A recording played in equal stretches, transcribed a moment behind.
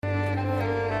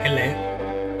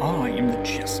Hello, I am the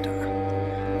Jester.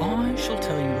 I shall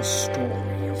tell you a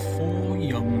story of four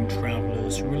young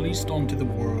travelers who released onto the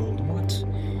world what,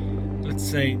 let's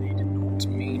say, they did not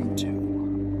mean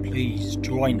to. Please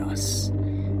join us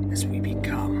as we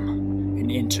become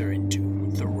and enter into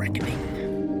the reckoning.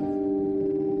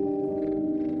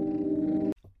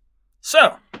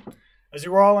 So, as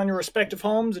you are all in your respective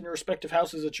homes, in your respective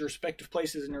houses, at your respective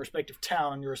places, in your respective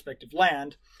town, in your respective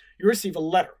land, you receive a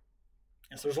letter.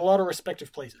 Yes, there's a lot of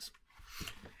respective places.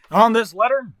 On this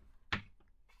letter,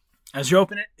 as you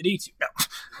open it, it eats you.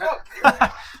 No.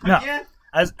 No.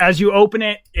 As you open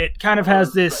it, it kind of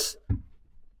has this...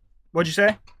 What'd you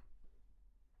say?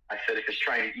 I said if it's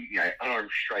trying to eat me, I unarmed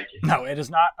strike it. No, it is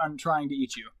not trying to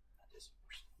eat you.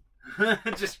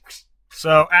 Just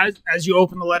So as you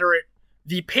open the letter,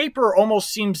 the paper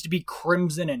almost seems to be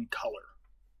crimson in color.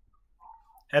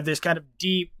 Have this kind of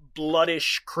deep,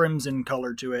 bloodish crimson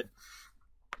color to it.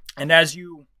 And as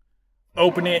you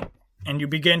open it and you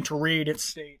begin to read, it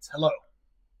states, "Hello.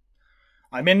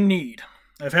 I'm in need.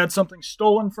 I've had something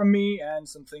stolen from me, and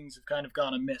some things have kind of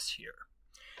gone amiss here.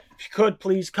 If you could,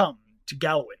 please come to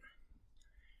Galwin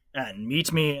and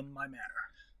meet me in my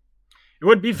manor. It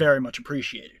would be very much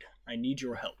appreciated. I need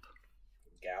your help."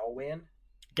 Galwin?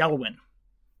 Galwin.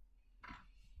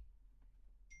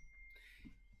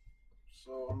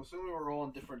 So I'm assuming we're all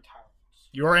in different towns.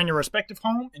 You are in your respective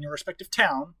home, in your respective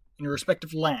town, in your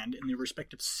respective land, in your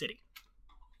respective city.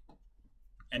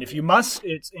 And if you must,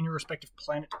 it's in your respective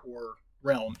planet or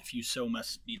realm, if you so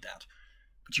must need that.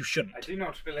 But you shouldn't. I do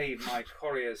not believe my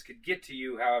couriers could get to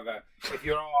you, however, if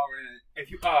you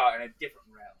are in a different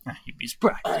realm. You'd be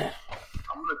surprised. I'm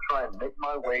going to try and make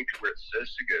my way to where it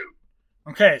says to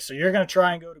go. Okay, so you're going to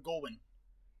try and go to Golwyn.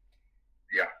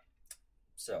 Yeah.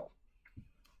 So,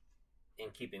 in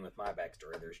keeping with my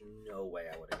backstory, there's no way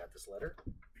I would have got this letter.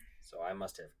 So I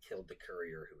must have killed the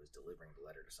courier who was delivering the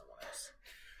letter to someone else.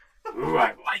 Ooh,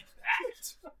 I like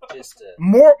that. Just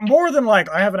More than like,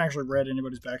 I haven't actually read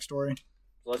anybody's backstory.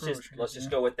 let's just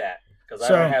go with that, because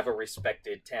So- I don't have a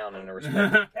respected town and a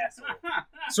respected castle.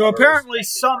 So Or a apparently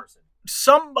respected person.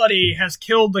 somebody has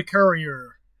killed the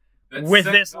courier That with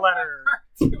sent this the letter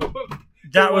to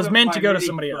that one was of meant my to go to many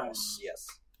somebody friends. else.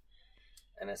 Yes.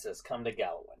 And it says, "Come to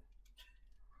Galwin."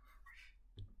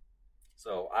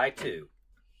 So I, too,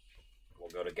 will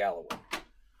go to Galwin.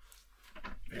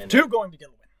 And Two going to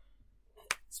Galwin.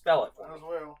 spell it for As me.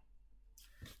 well.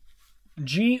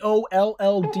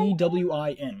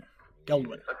 Golldwin.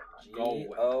 Galwin.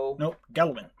 G-O... Nope,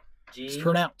 Galwin. G... It's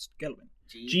pronounced Galwin.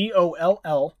 G...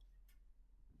 Golldwin.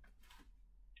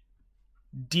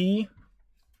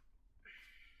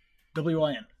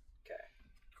 Okay.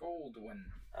 Goldwyn.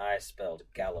 I spelled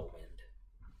Gallowind.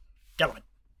 Galwin.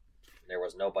 There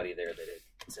was nobody there that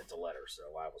had sent a letter, so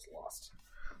I was lost.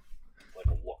 Like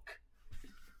a look.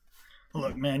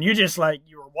 Look, man, you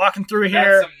were walking through That's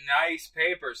here. some nice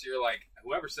paper, so you're like,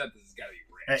 whoever sent this has got to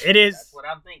be rich. It is. That's what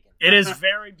I'm thinking. It is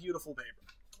very beautiful paper.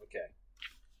 Okay.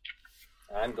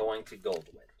 I'm going to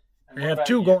Goldwyn. And We what have about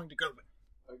two you? going to Galwin.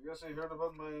 I guess I heard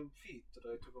about my feat that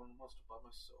I took on the monster by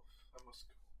myself. I must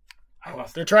go. I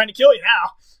must They're trying to kill you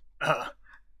now.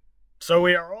 So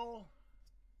we are all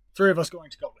three of us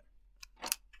going to Galwin.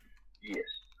 Yes.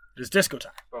 It is disco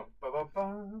time. Bum, ba, ba,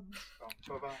 bum, bum,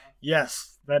 ba, ba.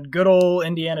 Yes, that good old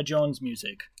Indiana Jones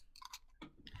music.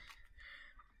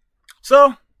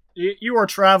 So, you are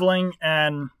traveling,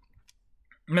 and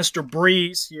Mr.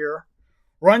 Breeze here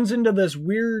runs into this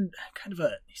weird,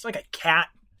 he's like a cat.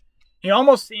 He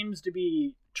almost seems to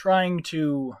be trying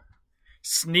to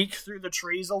sneak through the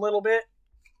trees a little bit.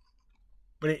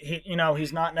 But,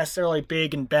 he's not necessarily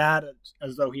big and bad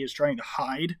as though he is trying to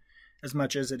hide as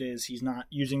much as it is he's not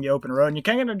using the open road. And you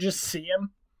kind of just see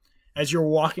him as you're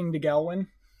walking to Galwin.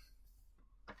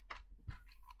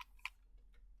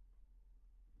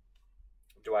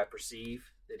 Do I perceive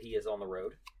that he is on the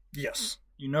road? Yes.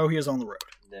 You know he is on the road.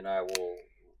 Then I will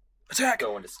Attack!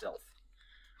 go into stealth.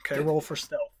 Okay, roll for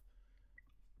stealth.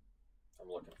 I'm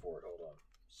looking for it. Hold on.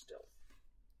 Stealth.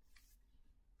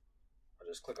 I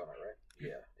just click on it, right?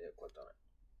 Yeah, clicked on it.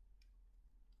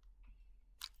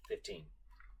 15.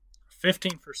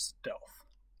 15 for stealth.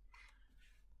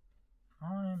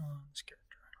 I'm on this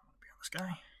character. I don't want to be on this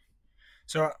guy.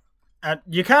 So,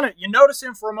 you notice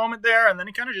him for a moment there, and then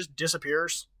he kind of just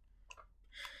disappears.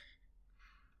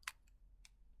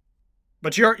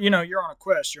 But you're on a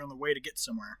quest. You're on the way to get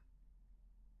somewhere.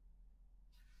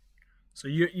 So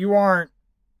you aren't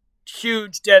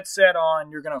huge dead set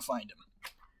on you're going to find him.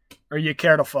 Or you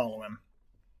care to follow him.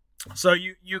 So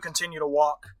you continue to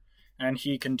walk, and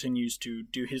he continues to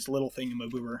do his little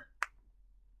thingamaboober.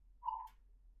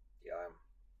 Yeah,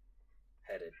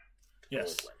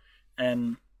 Yes. Goldwyn.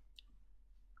 And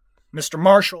Mr.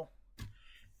 Marshall,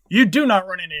 you do not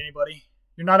run into anybody.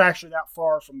 You're not actually that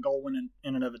far from Goldwyn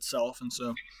in and of itself, and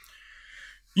so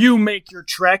you make your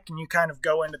trek and you kind of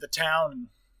go into the town, and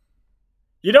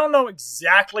you don't know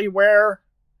exactly where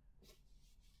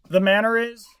the manor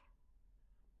is,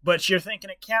 but you're thinking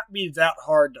it can't be that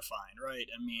hard to find, right?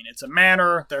 I mean, it's a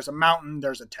manor, there's a mountain,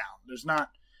 there's a town. There's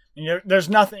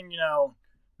nothing,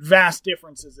 vast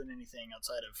differences in anything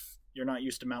outside of you're not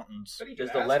used to mountains. But he Does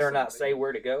could the ask letter not somebody. say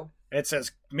where to go? It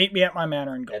says, meet me at my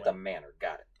manor in At the Goldwyn. manor.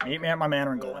 Got it. Meet me at my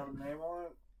manor in Does it have Goldwyn. a name on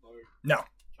it? Like, No,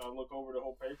 try to look over the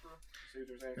whole paper, see if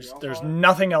there's anything else there's on it.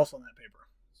 nothing else on that paper.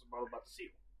 It's about the seal.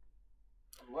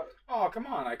 On the letter. Oh, come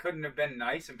on. I couldn't have been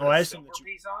nice and put Oh, I a assume silver that you-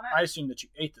 piece on it? I assume that you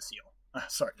ate the seal.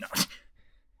 Sorry, no.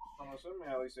 I'm assuming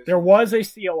at least There was a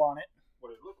seal on it.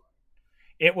 what it looked like.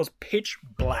 It was pitch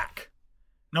black.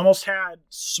 It almost had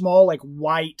small,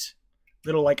 white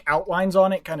little, outlines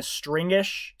on it, kind of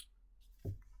stringish.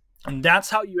 And that's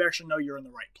how you actually know you're in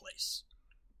the right place.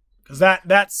 Because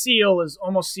that seal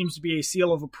almost seems to be a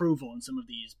seal of approval in some of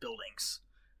these buildings.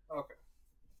 Okay.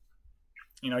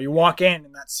 You walk in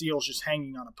and that seal's just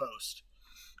hanging on a post.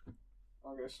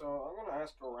 Okay, so I'm gonna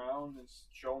ask around and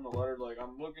show them the letter. Like,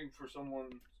 I'm looking for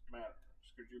someone's manor.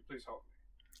 Could you please help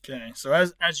me? Okay, so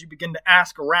as you begin to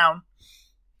ask around,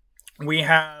 we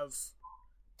have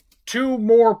 2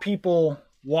 more people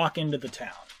walk into the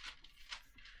town.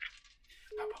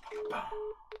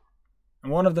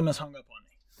 And one of them is hung up on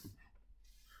me.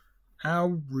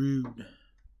 How rude.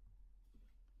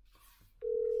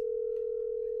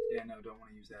 Yeah, no, don't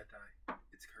want to use that die.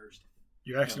 It's cursed.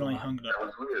 You accidentally hung it That up.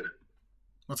 was weird.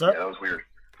 What's Yeah, up? that was weird.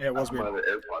 Yeah, it was One weird. of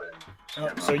the AirPod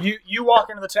in. Oh, so you walk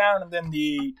into the town, and then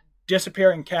the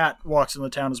disappearing cat walks into the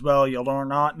town as well. You are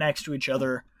not next to each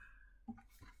other.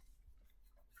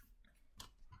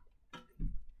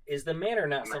 Is the manor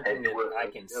not I'm something heading that where I I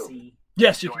can go. see?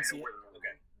 Yes, you Don't can know see it. where the-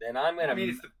 Okay. Then I'm gonna. I mean,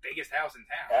 it's the biggest house in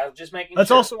town. I was just making. That's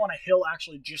sure. also on a hill,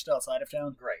 actually, just outside of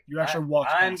town. Great. You actually walk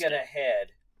I'm past gonna it.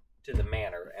 head to the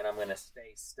manor, and I'm gonna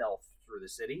stay stealth through the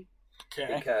city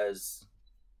Okay. because,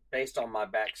 based on my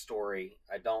backstory,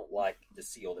 I don't like the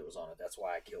seal that was on it. That's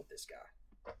why I killed this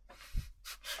guy.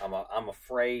 I'm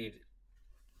afraid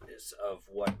of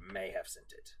what may have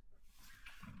sent it.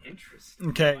 Interesting.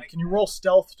 Okay. Like, Can you roll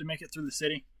stealth to make it through the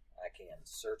city? I can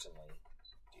certainly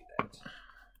do that.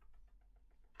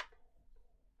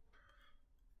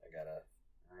 I gotta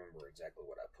remember exactly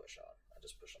what I push on. I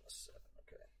just push on the 7.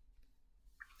 Okay.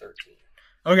 13.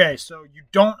 Okay, so you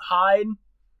don't hide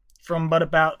from but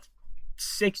about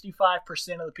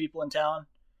 65% of the people in town.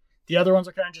 The other ones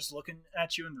are kind of just looking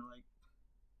at you, and they're like,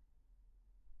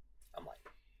 I'm like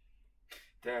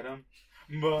da-dum,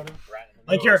 ba-dum, right in the Like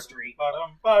middle you're- of the street.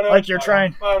 ba-dum, ba-dum, Like you're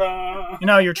trying- ba-dum.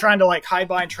 you're trying to hide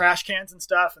behind trash cans and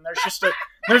stuff, and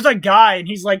there's a guy, and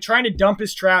he's trying to dump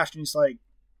his trash, and he's like,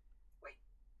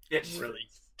 It's really?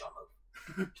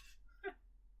 Dumb.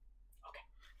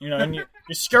 And you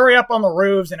scurry up on the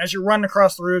roofs, and as you're running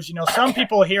across the roofs, some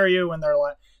people hear you, and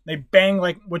they bang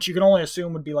what you can only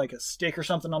assume would be a stick or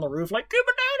something on the roof, like,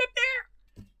 "Cooper down up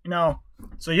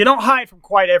there!" So you don't hide from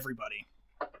quite everybody.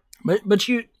 But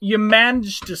you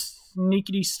manage to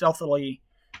sneakily, stealthily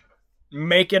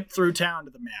make it through town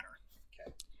to the manor.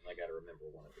 Okay. I gotta remember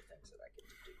one of the things that I get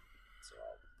to do. So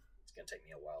it's gonna take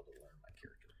me a while to learn my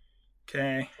character.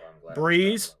 Okay. So I'm glad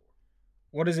Breeze? I'm starting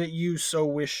What is it you so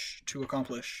wish to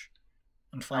accomplish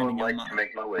in I would finding like Elmont? to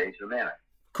make my way to the manor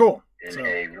Cool. in So,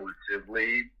 a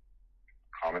relatively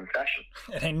common fashion.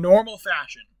 in a normal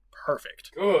fashion.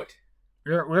 Perfect. good.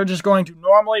 We're just going to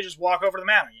normally just walk over to the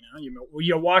manor.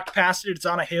 You walk past it. It's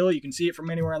on a hill. You can see it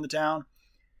from anywhere in the town.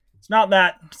 It's not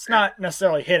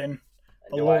necessarily hidden.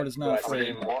 And The do Lord I- is do not I I see would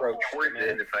afraid. him walk approach towards the it,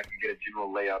 and manor? if I could get a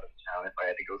general layout of town, if I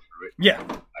had to go through it, Yeah,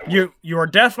 I would. you are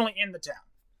definitely in the town.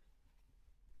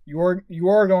 You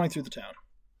are going through the town.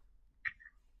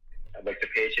 I'd like to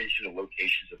pay attention to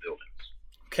locations of buildings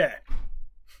Okay,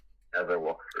 as I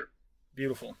walk through.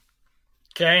 beautiful.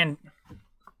 Okay,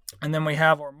 and then we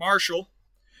have our Marshall.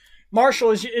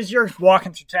 Marshall, as you're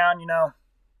walking through town,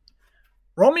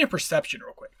 roll me a perception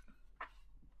real quick.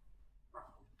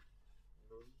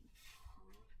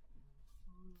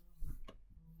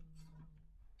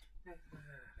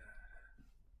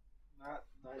 Not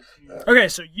 19. Okay,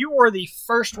 so you are the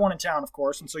first one in town, of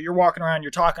course, and so you're walking around,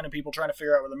 you're talking to people, trying to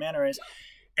figure out where the manor is,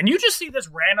 and you just see this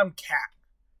random cat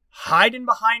hiding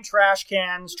behind trash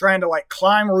cans, trying to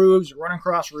climb roofs, run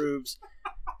across roofs.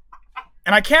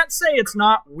 And I can't say it's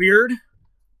not weird,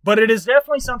 but it is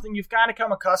definitely something you've got to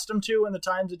come accustomed to in the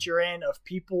times that you're in. Of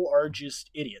people are just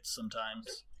idiots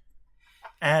sometimes,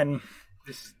 and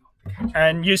This is not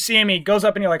And you see him, he goes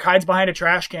up and he like hides behind a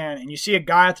trash can, and you see a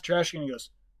guy at the trash can, and he goes,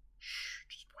 "Shh,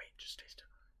 just wait, just stay still."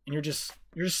 And you're just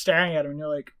staring at him, and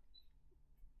you're like,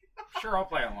 Sure, I'll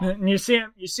play along. and you see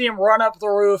him run up the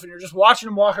roof, and you're just watching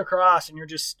him walk across, and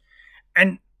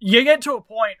and you get to a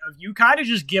point of you kind of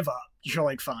just give up. You're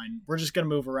like, fine, we're just gonna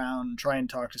move around and try and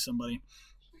talk to somebody.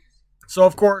 So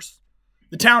of course,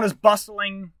 the town is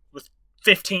bustling with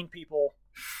 15 people.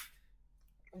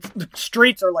 The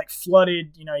streets are like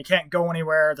flooded. You can't go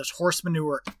anywhere. There's horse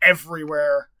manure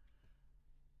everywhere.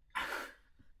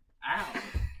 Ow.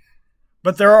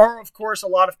 But there are, of course, a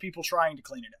lot of people trying to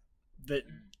clean it up. That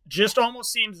just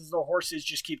almost seems as though horses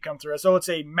just keep coming through, as though it's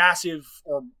a massive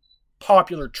or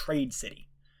popular trade city.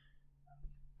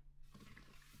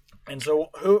 And so,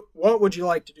 what would you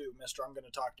like to do, Mister? I'm going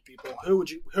to talk to people.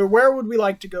 Where would we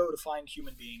like to go to find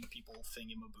human being people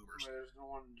thingamaboobers? There's no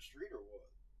one in the street or what?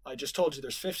 I just told you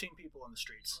there's 15 people in the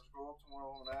streets. Let's go up to one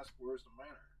of them and ask where's the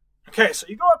manor. Okay, so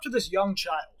you go up to this young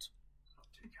child.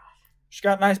 She's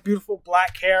got nice, beautiful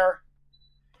black hair.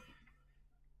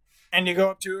 And you go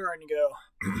up to her and you go,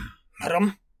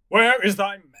 "Madam, where is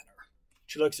thy manor?"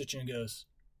 She looks at you and goes,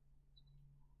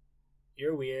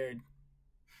 "You're weird.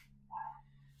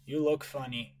 You look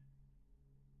funny.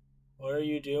 What are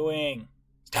you doing?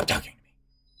 Stop talking to me."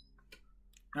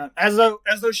 Now, as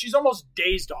though she's almost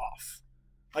dazed off.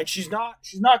 Like she's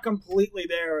not completely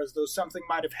there, as though something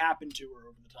might have happened to her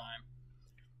over the time.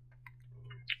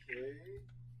 Okay.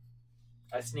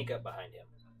 I sneak up behind him.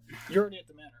 You're already at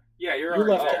the manor. Yeah, you're You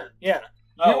already left there. town. Yeah.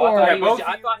 Oh, You are-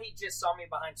 I thought he just saw me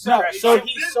behind No, some so trash.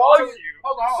 he saw you.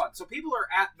 Hold on. So people are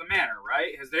at the manor,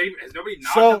 right? Has nobody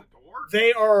knocked So- on the door?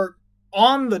 They are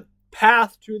on the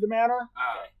path to the manor.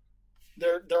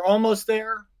 Okay. They're almost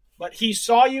there. But he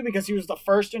saw you because he was the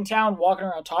first in town walking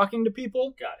around talking to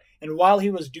people. Got it. And while he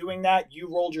was doing that, you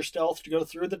rolled your stealth to go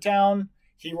through the town.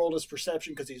 He rolled his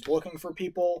perception because he's looking for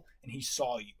people, and he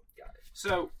saw you. Got it.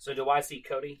 So So do I see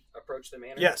Cody approach the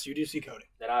manor? Yes, you do see Cody.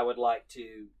 Then I would like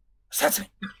to. That's me.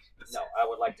 No, I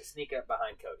would like to sneak up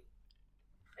behind Cody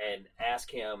and ask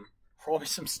him Roll me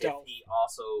some if stealth. he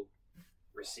also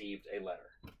received a letter.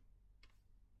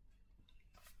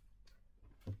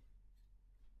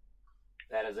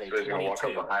 That is a So he's going to walk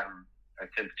up 22. behind him,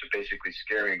 attempt to basically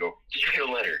scare him and go, "Did you get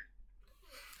a letter?"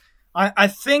 I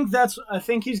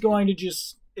think he's going to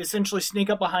just essentially sneak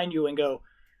up behind you and go,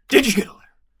 "Did you get a letter?"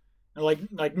 And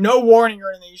like no warning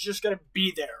or anything. He's just going to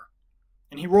be there.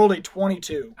 And he rolled a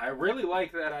 22. I really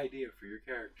like that idea for your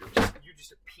character. You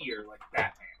just appear like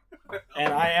Batman.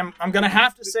 And I'm going to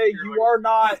have to say you are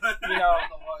not,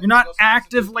 you're not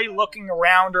actively looking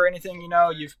around or anything.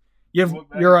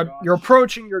 You're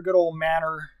approaching your good old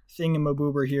manor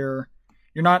thingamaboober here.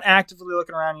 You're not actively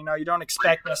looking around. You don't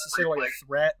expect necessarily a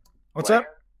threat. What's up?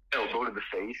 Elbow to the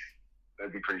face.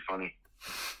 That'd be pretty funny.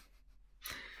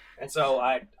 And so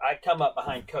I come up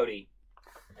behind Cody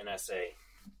and I say,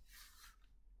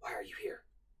 "Why are you here?"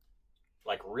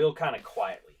 Like real kind of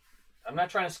quietly. I'm not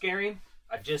trying to scare him.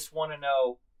 I just want to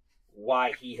know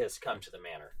why he has come to the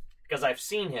manor. Because I've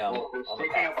seen him Well, if they're on the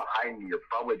sneaking path. up behind you, you're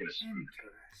probably going to speak.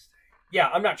 Interesting. Yeah,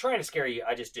 I'm not trying to scare you.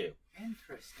 I just do.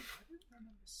 Interesting. I didn't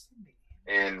remember seeing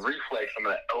And reflex, I'm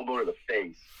going to elbow to the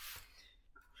face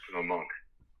from a monk.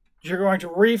 You're going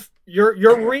to your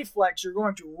reflex. You're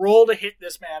going to roll to hit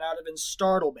this man out of his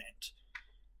startlement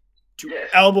to Yes.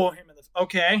 elbow him in the.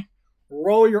 Okay,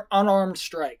 roll your unarmed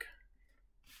strike.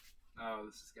 Oh,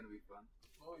 this is gonna be fun.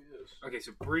 Oh, yes. Okay,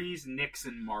 so Breeze,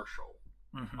 Nixon, Marshall.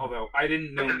 Mm-hmm. Although I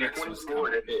didn't know That's a Nix was 24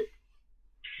 coming. to hit.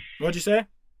 What'd you say?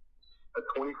 A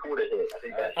 24 to hit. I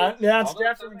think that's That's Hold on a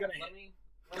definitely second. going to hit.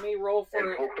 Let me roll for.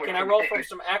 And 4 Can I roll for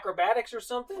some acrobatics or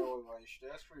something? Oh, I should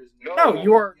ask for his No,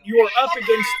 you are up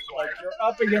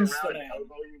against the man.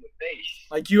 Elbow you in the face.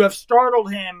 Like you have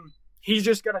startled him. He's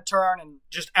just gonna turn and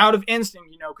just out of instinct,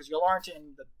 because you aren't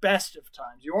in the best of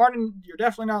times. You're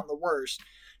definitely not in the worst.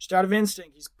 Just out of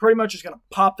instinct, he's pretty much just gonna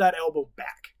pop that elbow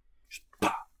back, just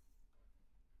pop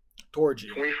towards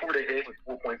you. 24 to hit with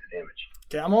 4 points of damage.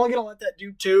 Okay, I'm only gonna let that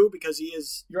do 2 because he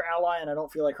is your ally, and I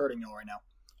don't feel like hurting him right now.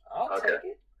 I'll Okay. take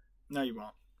it. No, you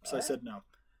won't. So I Alright. said no.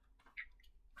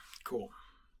 Cool.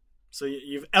 So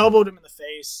you've elbowed him in the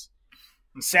face,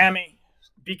 and Sammy,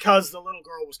 because the little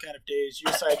girl was kind of dazed, you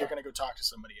decide you're gonna go talk to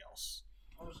somebody else.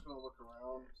 I'm just going to look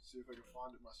around to see if I can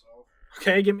find it myself.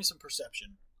 Okay, give me some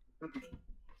perception.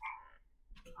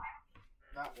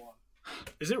 That one.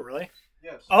 Is it really?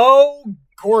 Yes. Oh,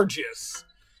 gorgeous.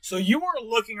 So you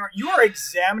are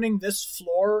examining this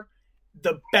floor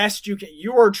the best you can.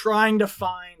 You are trying to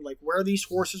find where these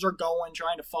horses are going,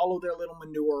 trying to follow their little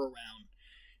manure around.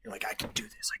 You're like, I can do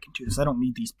this. I don't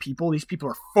need these people. These people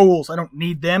are fools. I don't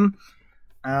need them.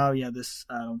 Oh, yeah,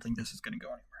 I don't think this is going to go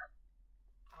anywhere.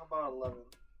 How about 11?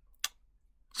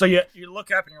 So you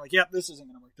look up and you're like, yep, this isn't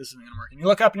going to work, this isn't going to work. And you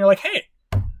look up and you're like, hey,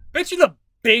 bet you the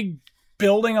big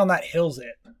building on that hill's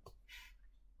it.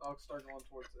 I'll start going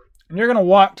towards it. And you're going to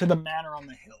walk to the manor on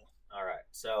the hill. All right,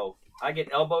 so I get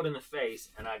elbowed in the face,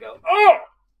 and I go, oh!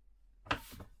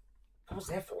 What was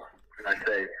that for? And I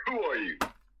say, who are you?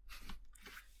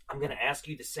 I'm going to ask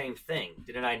you the same thing.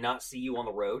 Didn't I not see you on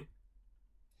the road?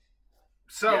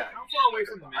 So, Yeah, how far away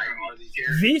from the manor are these?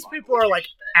 These people are like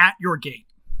at your gate.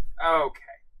 Okay.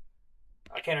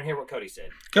 I can't hear what Cody said.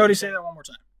 Cody, say that one more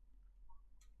time.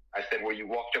 I said, well, you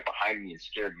walked up behind me and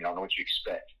scared me. I don't know what you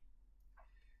expect.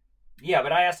 Yeah,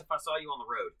 but I asked if I saw you on the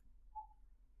road.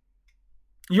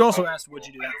 You also asked, would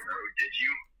you do that? Did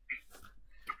you?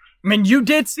 I mean, you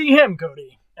did see him,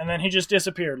 Cody. And then he just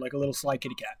disappeared like a little sly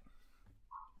kitty cat.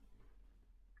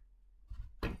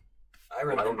 I I don't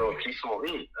remember know you. if he saw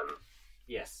me.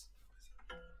 Yes.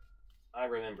 I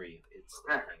remember you. It's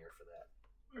the hanger for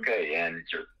that. Okay, and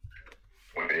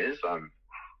what it is, I'm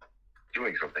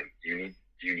doing something. Do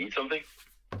you need something?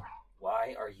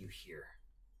 Why are you here?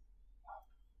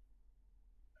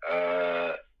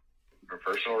 For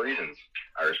personal reasons,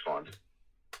 I respond.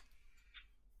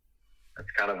 That's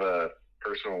kind of a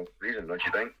personal reason, don't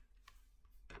you think?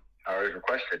 I always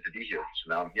requested to be here,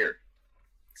 so now I'm here.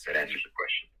 That answers the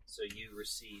question. So you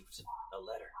received a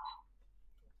letter.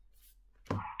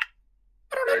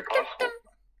 Very possible.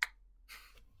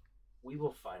 We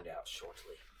will find out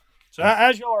shortly. So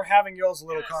as y'all are having y'all's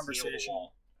little Can I seal the conversation.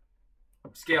 wall?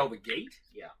 Scale the gate?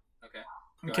 Yeah. Okay.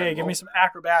 Go Okay, ahead, give me roll. some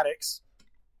acrobatics.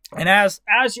 And as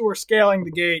you were scaling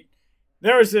the gate,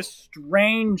 there is this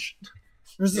strange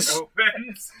It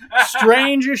opens.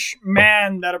 strangish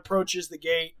man that approaches the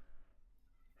gate.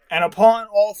 And upon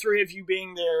all three of you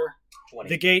being there, 20.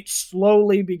 the gate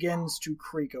slowly begins to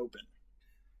creak open.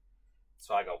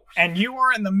 So I go. And you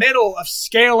are in the middle of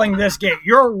scaling this gate.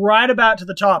 You're right about to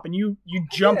the top, and you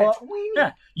jump off.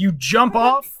 Yeah, you jump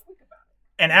off,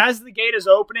 and as the gate is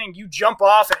opening, you jump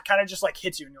off, and it kind of just like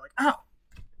hits you, and you're like, "Oh!"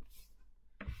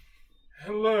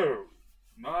 Hello,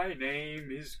 my name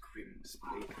is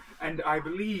Grimsley, and I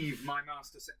believe my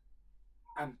master said...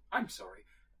 I'm sorry,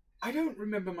 I don't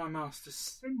remember my master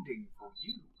sending for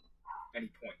you. And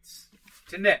he points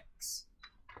to Nix,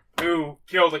 who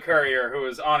killed a courier who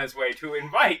was on his way to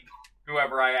invite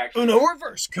whoever I actually... Uno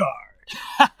reverse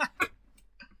card.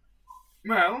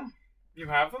 Well, you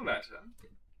have the letter.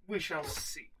 We shall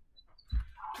see.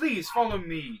 Please follow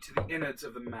me to the innards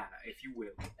of the manor, if you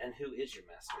will. And who is your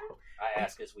master? I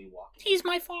ask as we walk in. He's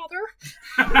my father.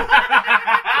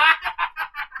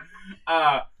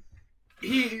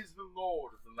 He is the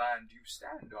lord of the land you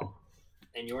stand on.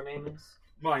 And your name is?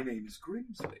 My name is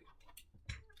Grimsley.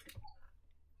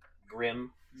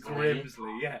 Grim.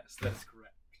 Grimsley, yes, that's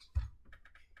correct.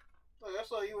 Look, I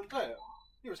saw you in town.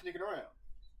 You were sneaking around.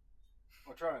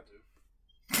 Or trying to.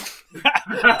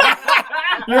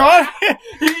 You're on.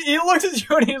 He looks at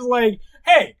you and he's like,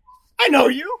 "Hey, I know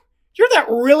you. You're that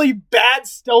really bad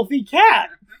stealthy cat."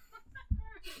 I don't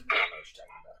know what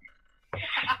you're talking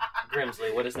about.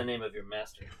 Grimsley, what is the name of your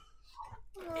master?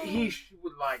 He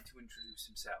would like to introduce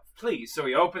himself. Please. So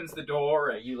he opens the door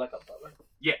Are and... you like a butler?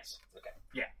 Yes. Okay.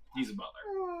 Yeah, he's a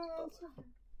butler.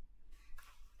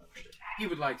 He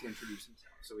would like to introduce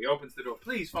himself. So he opens the door.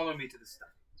 Please follow me to the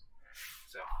study.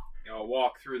 So,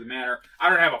 walk through the manor. I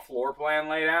don't have a floor plan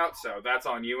laid out, so that's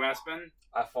on you, Espen.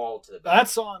 I fall to the back.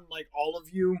 That's on like all of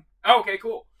you. Okay,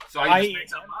 cool. So I just made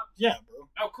something up? Yeah, bro.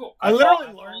 Oh, cool. I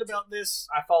literally learned about this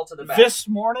I fall to the back. this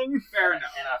morning, Fair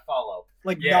enough. And I follow.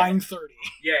 like Yeah. 9:30.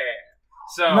 Yeah.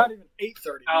 So, Not even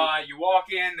 8:30. you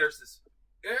walk in, there's this...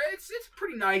 It's a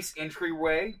pretty nice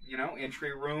entryway,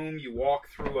 entry room. You walk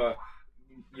through a,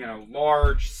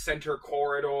 large center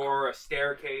corridor, a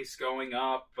staircase going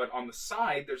up, but on the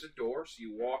side there's a door, so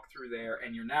you walk through there,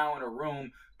 and you're now in a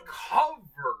room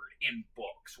covered in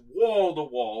books,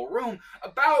 wall-to-wall room,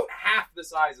 about half the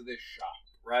size of this shop,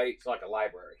 right? It's like a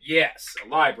library. Yes, a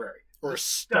library. Or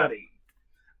study.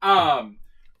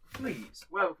 Please,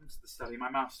 welcome to the study. My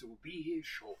master will be here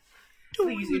shortly.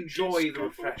 Please enjoy the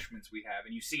refreshments we have.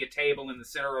 And you see a table in the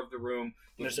center of the room.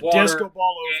 With There's a water, disco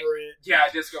ball over it. Yeah,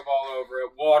 a disco ball over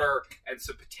it, water, and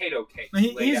some potato cakes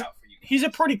laid He's- out for you. He's a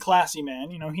pretty classy man.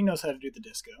 He knows how to do the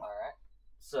disco. All right.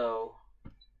 So,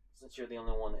 since you're the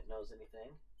only one that knows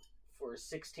anything, for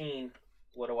 16,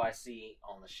 what do I see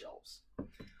on the shelves?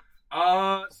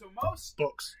 So most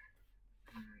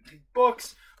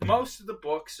Books. most of the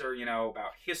books are,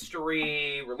 about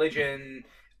history, religion,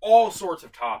 all sorts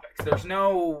of topics.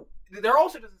 There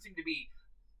also doesn't seem to be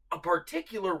a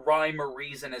particular rhyme or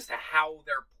reason as to how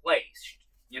they're placed.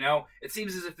 You know, it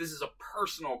seems as if this is a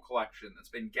personal collection that's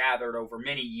been gathered over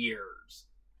many years.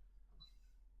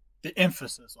 The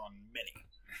emphasis on many.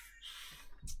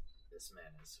 This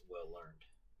man is well learned.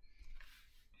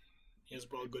 He is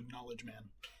well good knowledge, man.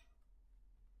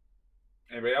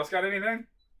 Anybody else got anything?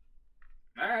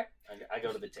 All right. I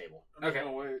go to the table. I'm just Okay.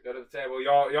 gonna wait. Go to the table.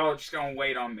 Y'all are just gonna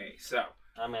wait on me. So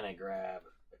I'm gonna grab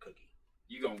a cookie.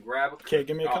 you gonna grab a cookie. Okay,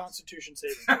 give me a Constitution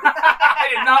saving. I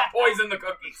did not poison the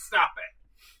cookie. Stop it.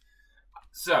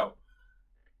 So,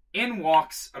 in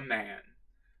walks a man.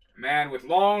 A man with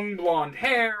long blonde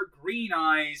hair, green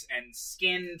eyes, and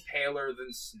skin paler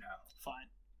than snow. Fine.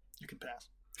 You can pass.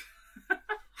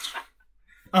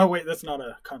 Oh, wait, that's not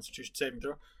a Constitution saving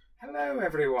throw. Hello,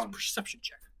 everyone. Perception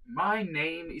check. My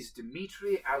name is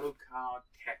Dmitry Alucard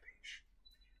Tepish.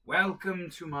 Welcome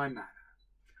to my manor.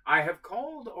 I have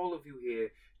called all of you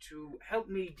here to help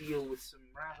me deal with some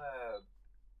rather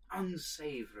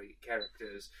unsavory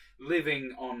characters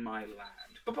living on my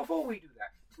land. But before we do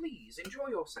that, please enjoy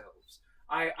yourselves.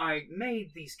 I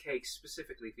made these cakes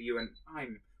specifically for you, and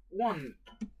I'm one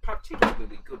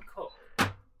particularly good cook.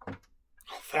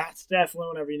 That's definitely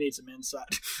whenever you need some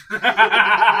insight.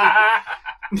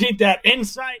 Need that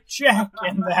insight check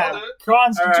and that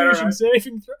Constitution Alright.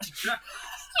 saving throw.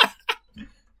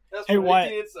 That's Hey, what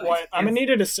Wyatt, it is. Wyatt, I'm gonna need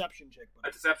a deception check. A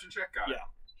buddy. deception check? Got it.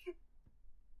 Yeah.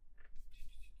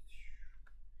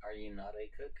 Are you not a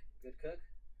cook? Good cook?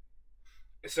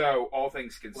 So, all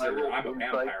things considered, I'm a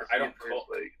vampire. I don't cook.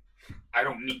 Like, I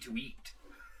don't need to eat.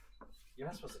 You're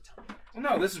not supposed to tell me. Well,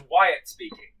 no, this is Wyatt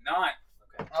speaking, not...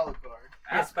 Okay. Alucard.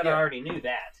 Yes, but yeah. I already knew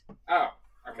that. Oh,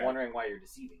 okay. I'm wondering why you're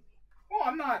deceiving me. Well,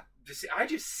 I'm not... I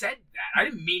just said that. I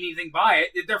didn't mean anything by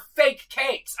it. They're fake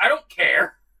cakes. I don't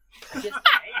care. Just saying.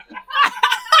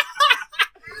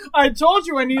 I told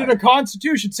you I needed a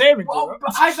Constitution saving throw. Well,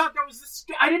 but I thought that was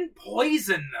the... I didn't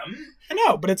poison them. I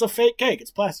know, but it's a fake cake.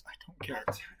 It's plastic. I don't care.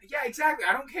 Yeah, exactly.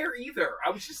 I don't care either. I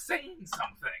was just saying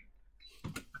something.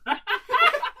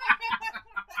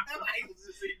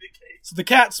 So the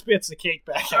cat spits the cake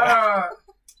back out.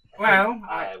 Well,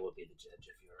 I will be the judge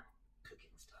of your cooking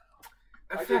style.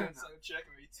 I fair didn't enough. say check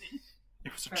me teeth.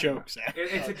 It was a joke, Sam.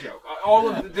 It's a joke. All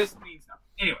of this means nothing.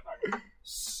 Anyway.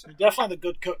 You're definitely the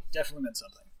good cook. Definitely meant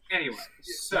something. Anyway,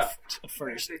 so... At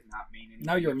first. It did not mean anything.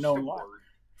 Now you're a It's known just a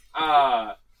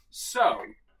liar.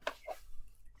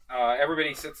 word.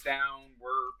 Everybody sits down,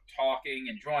 we're talking,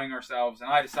 enjoying ourselves, and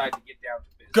I decide to get down to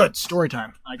business. Good. Story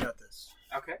time. I got this.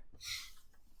 Okay.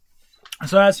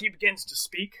 So as he begins to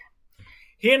speak,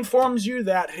 he informs you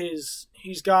that he's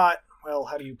got, well,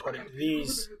 how do you put it?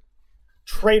 These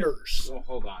traders. Well,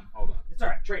 hold on. It's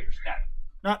alright, traders, got it.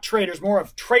 Not traders, more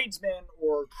of tradesmen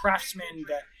or craftsmen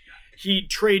that he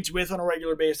trades with on a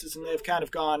regular basis, and they've kind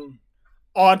of gone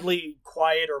oddly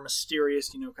quiet or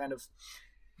mysterious, kind of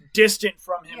distant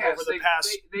from him over the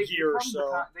past year or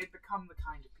so. They've become the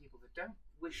kind of people that don't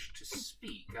wish to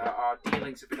speak. Our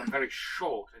dealings have become very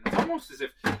short, and it's almost as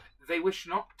if they wish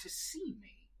not to see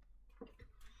me.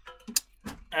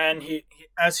 And he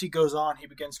as he goes on, he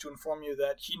begins to inform you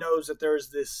that he knows that there's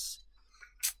this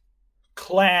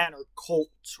clan or cult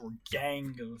or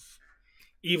gang of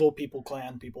evil people,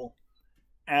 clan people,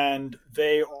 and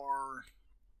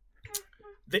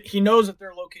he knows that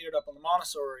they're located up on the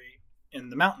monastery in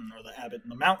the mountain, or the abbot in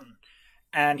the mountain,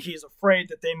 and he's afraid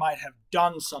that they might have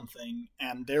done something,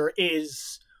 and there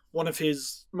is one of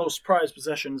his most prized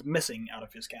possessions missing out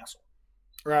of his castle,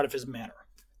 or out of his manor.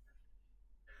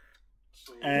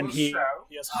 And he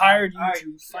has hired you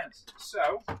to find it.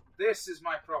 So, this is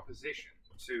my proposition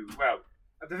to, well,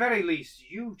 at the very least,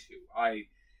 you two.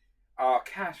 Our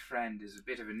cat friend is a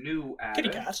bit of a new abbot. Kitty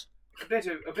cat. A bit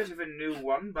of a new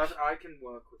one, but I can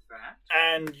work with that.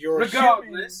 And your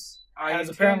Regardless, human has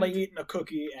apparently eaten a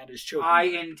cookie and is choking. I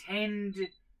intend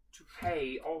to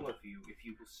pay all of you if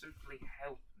you will simply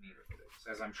help me with this.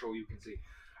 As I'm sure you can see,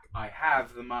 I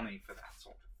have the money for that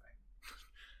sort of thing.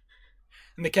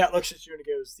 And the cat looks at you and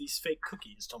goes, "These fake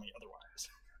cookies tell me otherwise."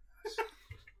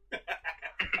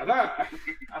 I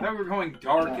thought we were going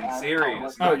dark and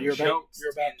serious. Oh, not you're about jokes to.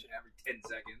 every 10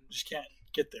 seconds. Just can't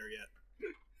get there yet.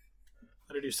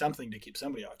 Gotta do something to keep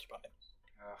somebody occupied.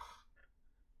 Ugh.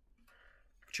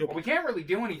 Well, we can't really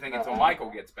do anything until Michael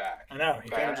gets back. I know. He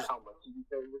kind of just... how much did you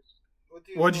pay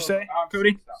this? What'd you say,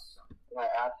 Cody? Stop. I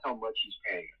asked how much he's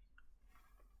paying.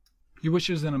 He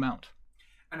wishes an amount.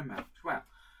 An amount. Well,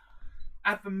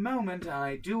 at the moment,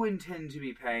 I do intend to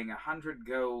be paying 100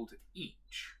 gold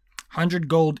each. 100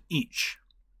 gold each.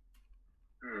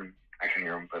 I can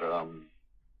hear him, but Oh,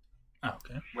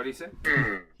 okay. What do you say?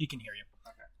 He can hear you.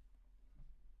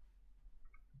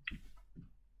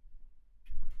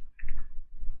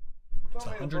 It's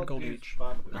 100 gold each.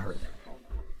 I heard that.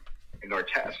 In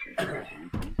Nortask.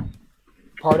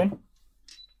 Pardon?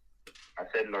 I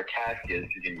said Nortask is,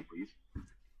 continue please.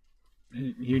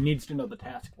 He needs to know the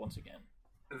task once again.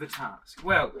 The task.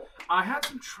 Well, I had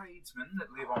some tradesmen that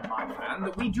live on my land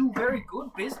that we do very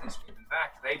good business with. In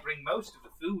fact, they bring most of the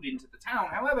food into the town.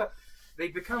 However, they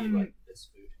become... Do you like this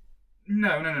food?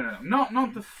 No.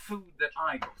 Not the food that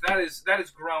I cook. That is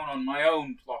grown on my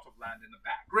own plot of land in the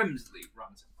back. Grimsley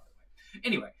runs it, by the way.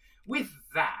 Anyway, with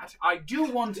that, I do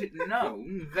want it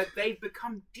known that they've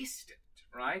become distant,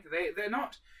 right? They're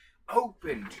not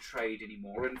open to trade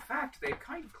anymore. In fact, they've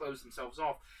kind of closed themselves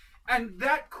off. And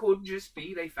that could just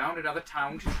be they found another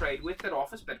town to trade with that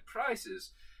offers better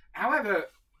prices. However,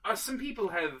 some people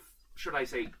have, should I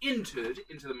say, entered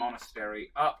into the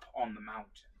monastery up on the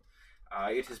mountain.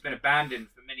 It has been abandoned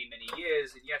for many, many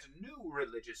years, and yet a new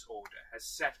religious order has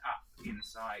set up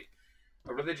inside.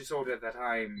 A religious order that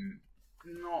I'm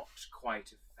not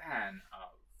quite a fan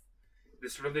of.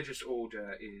 This religious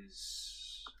order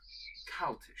is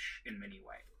cultish in many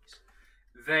ways.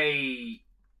 They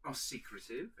are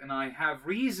secretive, and I have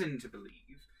reason to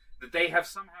believe that they have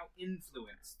somehow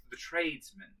influenced the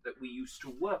tradesmen that we used to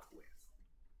work with.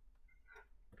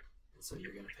 And so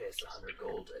you're going to pay us 100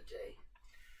 gold a day.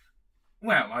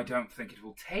 Well, I don't think it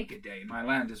will take a day. My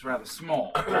land is rather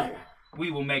small. We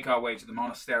will make our way to the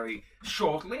monastery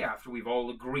shortly after we've all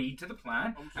agreed to the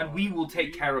plan, and we will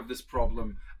take care of this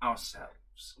problem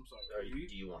ourselves. I'm sorry.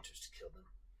 Do you want us to kill them?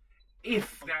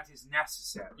 If that is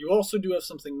necessary. You also do have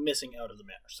something missing out of the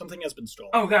manor. Something has been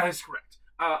stolen. Oh, that is correct.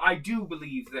 I do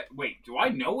believe that... Wait, do I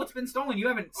know what's been stolen? You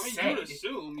haven't said. You would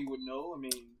assume you would know. I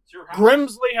mean, it's your house.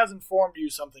 Grimsley has informed you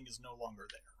something is no longer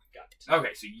there. Got it.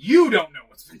 Okay, so you don't know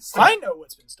what's been stolen. I know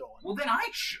what's been stolen. Well, then I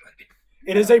should.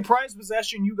 It is a prized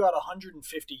possession you got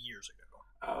 150 years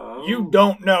ago. Oh. You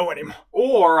don't know anymore.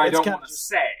 Or I It's don't kinda want to just-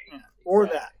 say. Yeah, or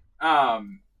that.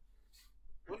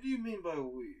 What do you mean by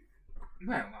we?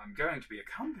 Well, I'm going to be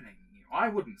accompanying you. I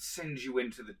wouldn't send you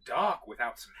into the dark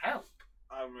without some help.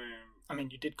 I mean,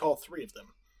 You did call 3 of them.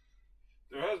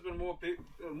 there has been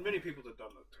many people that done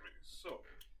that to me. So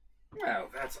Well,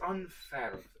 that's unfair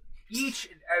of them. Each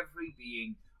and every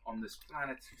being on this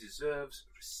planet deserves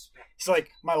respect. He's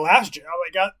like, my last job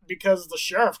I got because the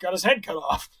sheriff got his head cut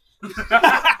off.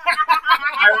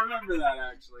 I remember that,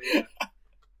 actually. Yeah.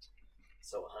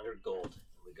 So 100 gold, and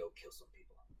we go kill some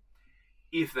people.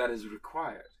 If that is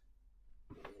required.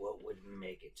 What would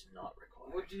make it not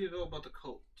required? what do you know about the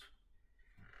cult?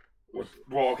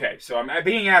 Well, okay, so I'm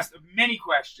being asked many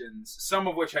questions, some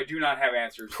of which I do not have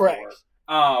answers Correct. for.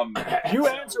 You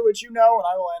answer what you know, and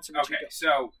I will answer what Okay, you don't.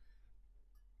 so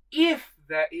if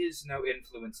there is no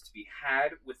influence to be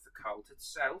had with the cult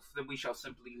itself, then we shall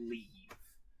simply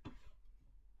leave.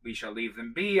 We shall leave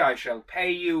them be, I shall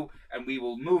pay you, and we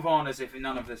will move on as if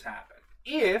none of this happened.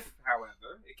 If,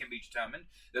 however, it can be determined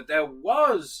that there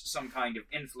was some kind of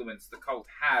influence the cult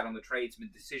had on the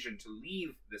tradesman's decision to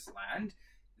leave this land,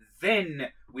 then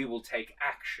we will take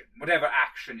action, whatever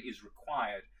action is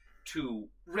required to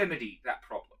remedy that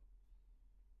problem.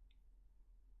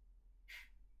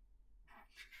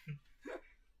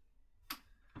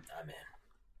 I'm in.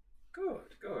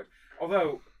 Good.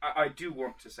 Although, I do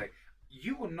want to say,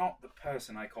 you were not the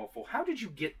person I called for. How did you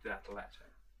get that letter?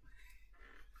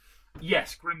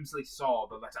 Yes, Grimsley saw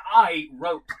the letter. I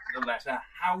wrote the letter.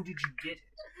 How did you get it?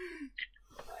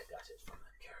 I got it from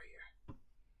a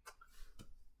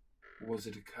courier. Was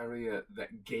it a courier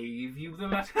that gave you the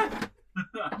letter?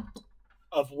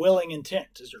 Of willing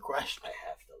intent is your question. I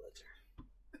have the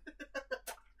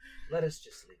letter. Let us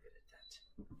just leave it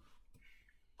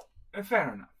at that.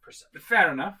 Fair enough. Perception.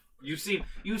 Fair enough. You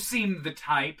seem the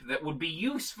type that would be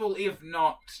useful if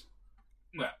not,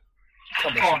 well,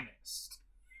 honest.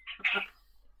 Okay.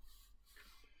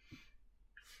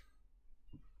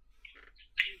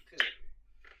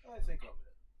 I think I'm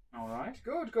in. All right,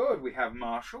 good. We have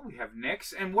Marshall, we have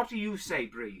Nix, and what do you say,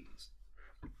 Breeze?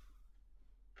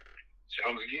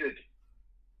 Sounds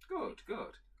good.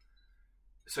 Good.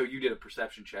 So you did a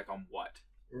perception check on what?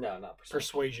 No, not perception.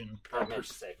 Persuasion. I meant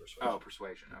to say persuasion. Oh,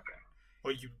 persuasion. Okay.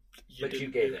 Well, you But you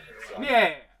didn't gave do it. that. So.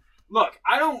 Yeah. Look,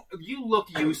 you look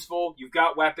useful. You've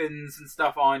got weapons and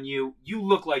stuff on you. You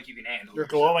look like you can handle You're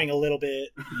yourself. glowing a little bit.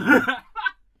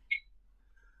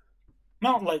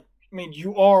 Not like, I mean,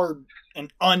 you are an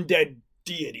undead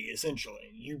deity,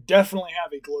 essentially. You definitely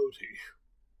have a glow to you.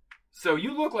 So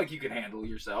you look like you can handle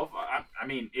yourself. I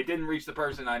mean, it didn't reach the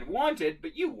person I wanted,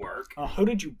 but you work. Who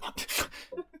did you want?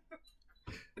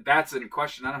 That's a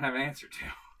question I don't have an answer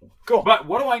to. Cool. But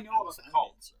what do I know about the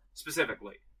cult,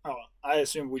 specifically? Oh, I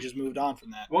assume we just moved on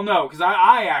from that. Well, no, because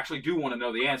I actually do want to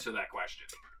know the answer to that question.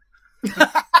 Would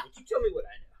you tell me what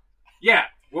I know? Yeah.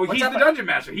 Well, What he's type the of- dungeon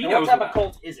master. He Now, knows what type about of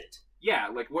cult is it? Yeah,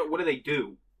 like what do they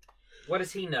do? What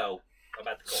does he know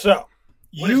about the cult? So,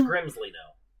 what does you Grimsley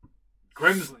know?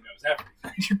 Grimsley knows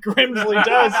everything. Grimsley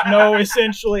does know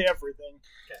essentially everything.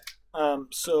 Okay.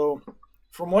 So,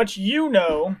 from what you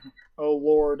know, O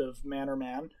Lord of Manor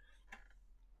Man,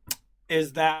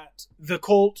 is that the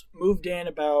cult moved in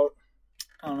about,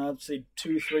 I don't know, let's say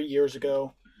 2-3 years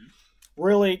ago.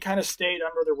 Really kind of stayed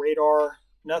under the radar.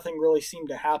 Nothing really seemed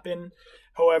to happen.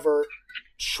 However,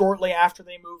 shortly after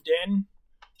they moved in,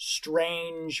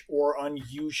 strange or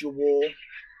unusual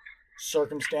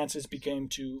circumstances began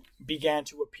to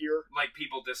appear. Like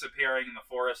people disappearing in the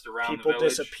forest around People the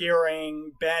village.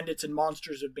 disappearing, bandits and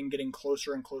monsters have been getting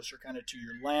closer and closer kind of to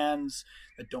your lands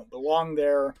that don't belong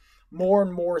there. More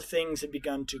and more things have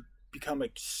begun to become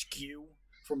askew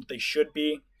from what they should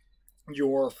be.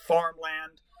 Your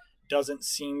farmland doesn't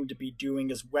seem to be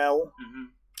doing as well.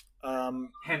 Mm-hmm.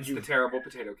 Hence the terrible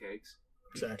potato cakes.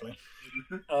 Exactly.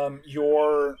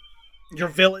 Your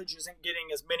village isn't getting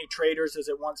as many traders as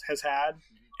it once has had,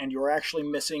 and you're actually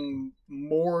missing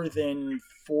more than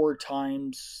 4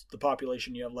 times the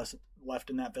population you have left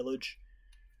in that village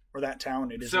or that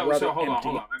town. It is rather So hold empty.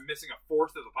 on. I'm missing a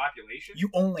fourth of the population. You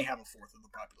only have a fourth of the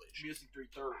population. Missing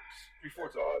 3/3,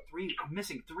 3/4. I'm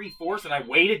missing 3/4, and I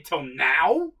waited till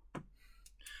now.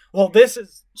 Well, this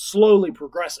is slowly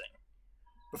progressing.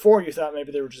 Before you thought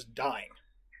maybe they were just dying.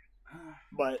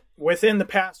 But within the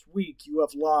past week, you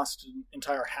have lost an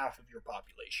entire half of your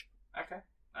population. Okay.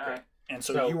 All right. And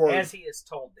so, So, you are... as he is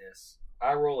told this,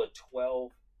 I roll a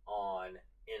 12 on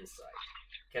insight.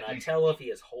 Can I tell if he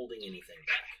is holding anything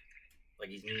back? Like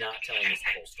he's not telling us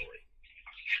the whole story.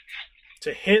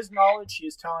 To his knowledge, he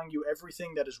is telling you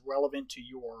everything that is relevant to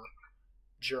your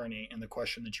journey and the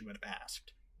question that you have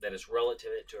asked. That is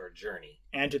relative to our journey.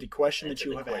 And to the question And that to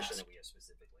you the have question asked. that we have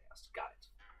specifically asked. Got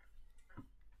it.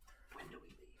 When do we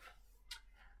leave?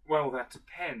 Well, that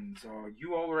depends. Are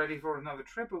you all ready for another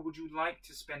trip, or would you like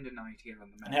to spend a night here on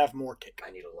the And mountain? have more kick. I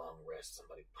need a long rest.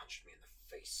 Somebody punched me in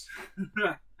the face.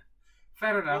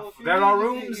 Fair Well, enough. if you There are need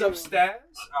rooms anything-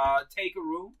 upstairs. Take a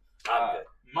room. I'm good.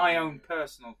 My own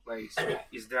personal place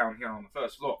is down here on the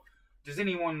first floor. Would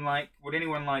anyone like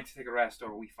to take a rest, or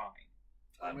are we fine?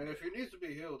 I mean, if he needs to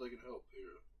be healed, they can help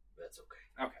here. That's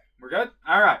okay. Okay, we're good.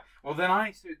 All right. Well, then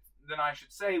I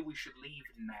should say we should leave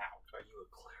now. Are you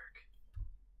a cleric?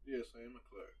 Yes, I am a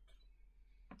cleric.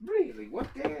 Really?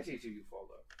 What deity do you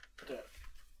follow? That.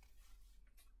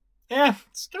 Yeah,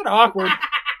 it's kind of awkward.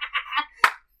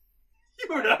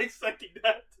 You were not expecting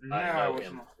that. No, I I know was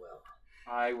him not. well.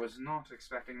 I was not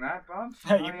expecting that, but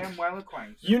Hey, I am well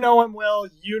acquainted. You know him well,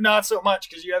 you not so much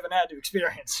because you haven't had to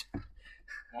experience.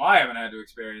 Well, I haven't had to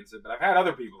experience it, but I've had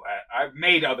other people. I've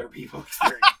made other people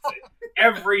experience it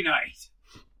every night.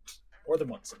 More than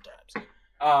once sometimes.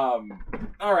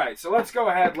 All right, so let's go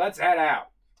ahead. Let's head out.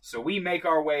 So we make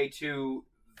our way to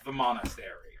the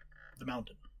monastery, The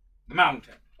mountain. the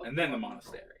mountain, and then the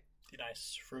monastery. The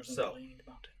nice frozen So- plain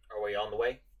mountain. Are we on the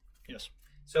way? Yes.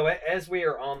 So as we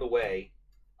are on the way,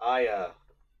 I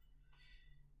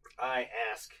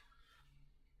ask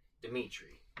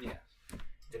Dimitri. Yes.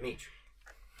 Dimitri,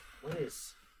 what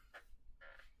is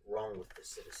wrong with the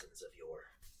citizens of your,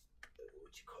 what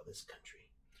would you call this country?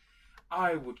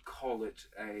 I would call it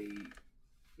a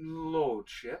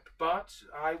lordship, but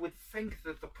I would think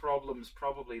that the problems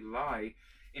probably lie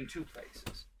in 2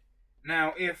 places.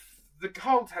 Now, if the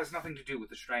cult has nothing to do with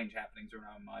the strange happenings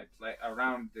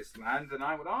around this land, then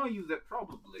I would argue that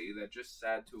probably they're just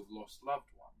sad to have lost loved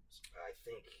ones. I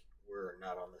think we're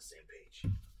not on the same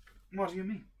page. What do you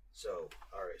mean? So,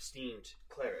 our esteemed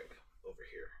cleric over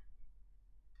here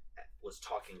was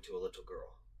talking to a little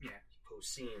girl. Yeah. Who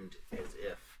seemed as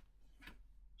if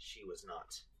she was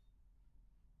not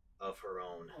of her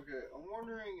own. Okay, I'm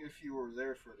wondering if you were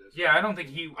there for this. Yeah, I don't think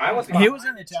he. I was He was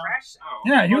in the town. trash. Oh,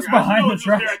 Yeah, he was okay, I behind suppose the he was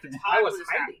trash there at the can. time I was when this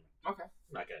hiding. happened. Okay.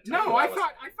 I'm not gonna tell you No, what I was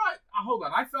thought. hiding. Hold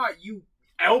on. I thought you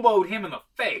elbowed him in the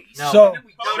face. No. So- and then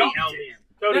we jumped him.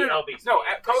 Cody No, Elby's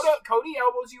Cody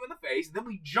elbows you in the face, and then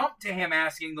we jump to him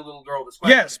asking the little girl this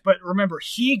question. Yes, but remember,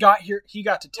 he got here. He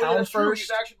got to town That's true. first.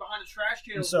 He's actually behind the trash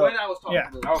can And so- when I was talking yeah.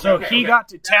 to him. Okay, So okay, he okay. got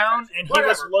to That's town actually- and he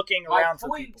was whatever. looking My around for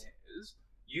point people. is,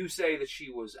 you say that she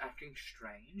was acting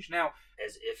strange. Now,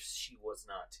 as if she was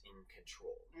not in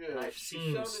control. Yeah, and I've she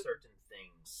seen sounded- certain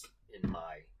things in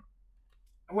my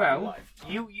well,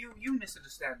 lifetime. you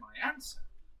misunderstand my answer.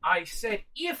 I said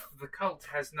if the cult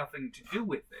has nothing to do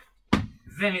with it,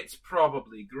 then it's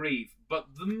probably grief. But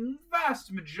the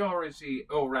vast majority,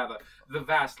 or rather, the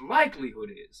vast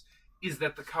likelihood is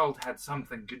that the cult had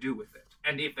something to do with it.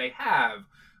 And if they have,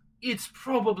 it's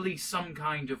probably some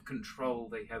kind of control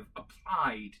they have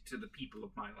applied to the people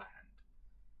of my land.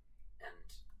 And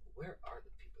where are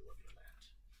the people of your land?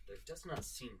 There does not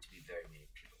seem to be very many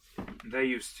people here. There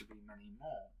used to be many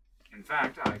more. In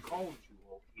fact, I called you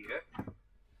all here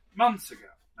months ago.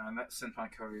 And that sent my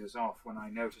couriers off when I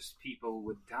noticed people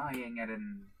were dying at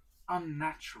an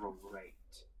unnatural rate.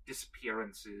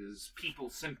 Disappearances, people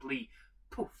simply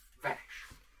poof, vanish.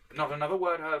 Not another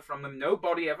word heard from them, no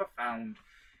body ever found.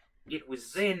 It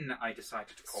was then I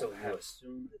decided to call So the you head.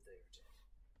 assume that they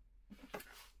are dead?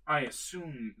 I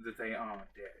assume that they are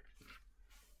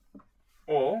dead.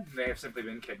 Or they have simply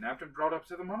been kidnapped and brought up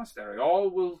to the monastery.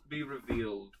 All will be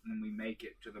revealed when we make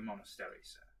it to the monastery,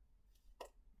 sir.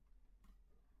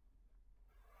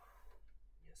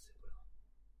 Yes, it will.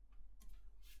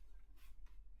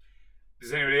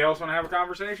 Does anybody else want to have a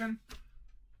conversation?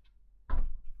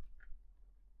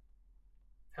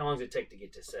 How long does it take to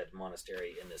get to said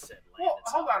monastery in this said land? Well,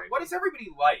 It's hold not on. very What big. is everybody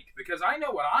like? Because I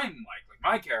know what I'm like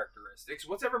my characteristics.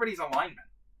 What's everybody's alignment?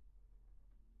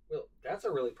 Well, that's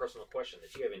a really personal question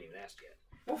that you haven't even asked yet.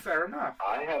 Well, fair enough.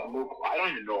 I have no. I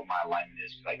don't even know what my alignment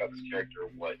is because I got this character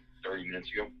 30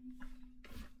 minutes ago.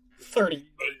 38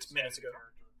 minutes ago.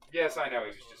 Yes, I know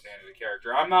he's just added a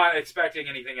character. I'm not expecting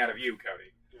anything out of you,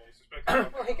 Cody. Yeah, he's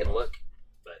suspecting Well, he can look,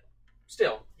 but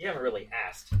still, you haven't really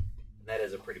asked. And that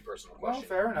is a pretty personal Well, question.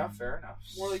 fair enough, fair enough.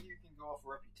 more like you can go off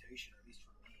reputation, at least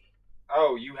for me.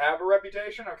 Oh, you have a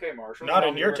reputation? Okay, Marshall. Not tell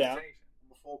in me your your town. reputation.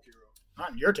 I'm a folk hero.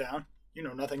 Not in your town. You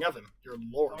know nothing of him. You're a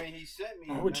lord. I mean, he sent me.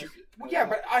 Why a would you- message. Well, yeah,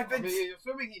 but I've been- I mean,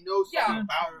 assuming he knows Yeah. something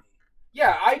about me.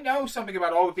 Yeah, I know something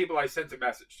about all the people I sent a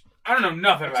message. I don't know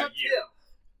nothing about Except you. him.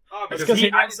 That's Because because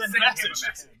he I didn't didn't send a send him a message.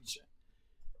 message.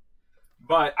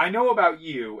 But I know about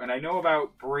you, and I know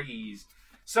about Breeze.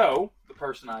 So, the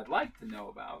person I'd like to know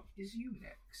about is you,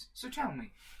 Nix. So tell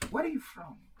me, where are you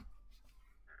from?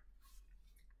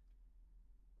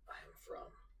 I am from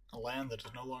A land that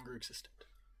is no longer existent.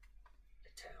 a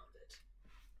town that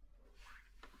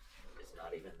is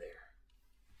not even there.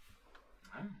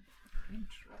 Oh,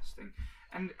 interesting.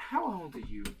 And how old are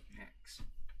you, Nix?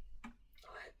 I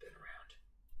have been around.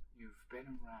 You've been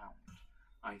around.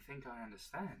 I think I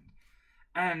understand.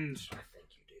 And I think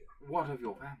you do. what of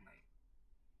your family?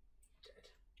 Dead.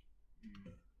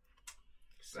 That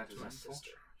Except is my unfortunate.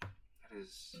 sister. That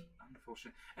is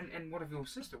unfortunate. And what of your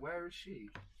sister? Where is she?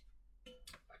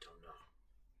 I don't know.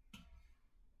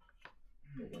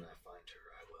 But when I find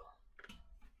her, I will.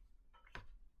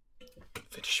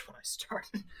 Finish what I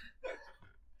started.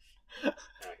 And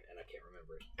I can't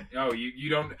remember it. Oh, you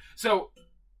don't. So,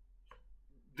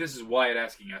 this is Wyatt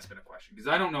asking Espen a question, because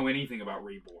I don't know anything about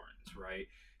Reborns, right?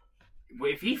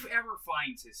 If he ever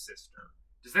finds his sister,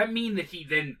 does that mean that he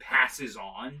then passes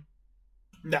on?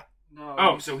 No. No.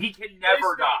 Oh, so he can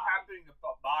never it's die. not happening to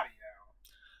body now.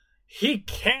 He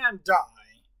can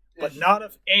die, but It's- not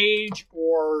of age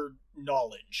or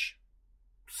knowledge.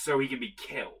 So he can be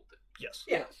killed. Yes.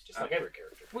 Yeah, just like every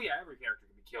character. Well, yeah, every character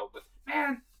can be killed, but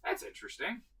man, that's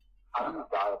interesting. I don't know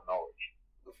God of knowledge.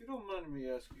 If you don't mind me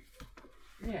asking,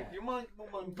 Yeah. you mind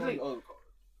playing other cards?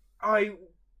 I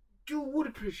would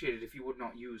appreciate it if you would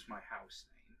not use my house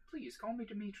name. Please call me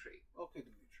Dimitri. Okay,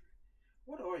 Dimitri.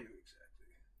 What are you exactly?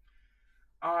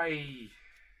 I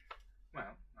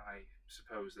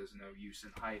suppose there's no use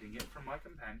in hiding it from my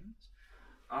companions.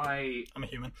 I I'm a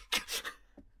human.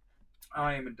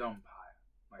 am a dumpire,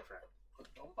 my friend. A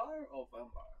vampire or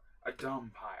vampire? A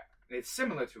dumpire. It's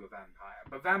similar to a vampire,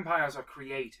 but vampires are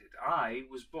created. I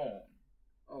was born.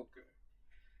 Okay.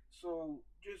 So,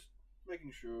 just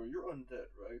making sure you're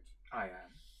undead, right? I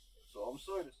am. So I'm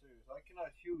sorry to say this, I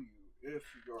cannot heal you if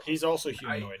you're. He's also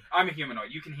humanoid. I'm a humanoid.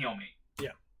 You can heal me.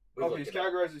 We Okay, looked he's it up.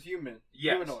 categorized as human.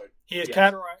 Yes. Humanoid. He is Yes.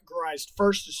 categorized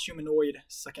first as humanoid,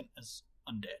 second as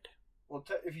undead. Well,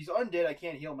 if he's undead, I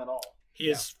can't heal him at all. He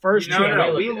is first No.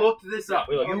 humanoid. We looked it looked this up.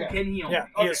 We looked You it up. can heal Yeah,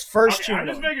 me. he is first Okay, I'm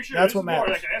humanoid. just making sure. That's this what is more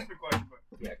matters. like an Espen question,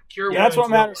 but Yeah, cure That's what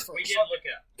wounds matters will work. first. We did look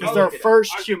it up. Because We they're looked it up.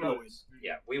 first I should know humanoid. this.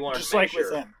 Yeah, we wanted Just to make like with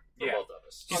sure him. for Yeah. both of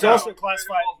us. He's Okay. also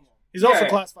classified. He's also Yeah.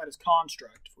 classified as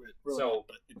construct. With really, So-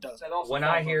 but it doesn't. That also When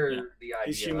I falls hear Yeah. the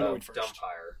He's idea humanoid of first.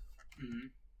 dumpire,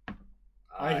 Mhm.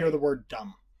 I hear the word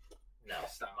dumb. No,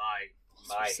 Stop. my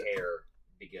Specific. hair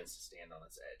begins to stand on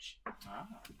its edge. Ah.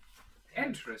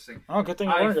 Interesting. Oh, good thing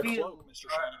you're I wearing a feel- cloak, Mr.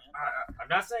 Shanahan. I'm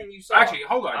not saying you saw. Actually,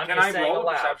 hold on. I'm Can just I saying roll a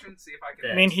aloud. perception? See if I can.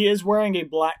 Yeah. I mean, he is wearing a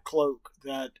black cloak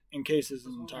that encases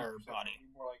his entire Perception body. would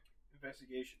be more like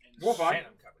investigation. Well, fine.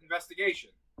 Phantom Company.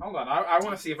 Investigation. Hold on. I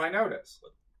want to see if I notice.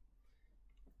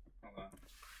 Hold on.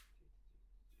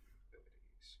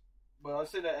 But I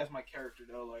say that as my character,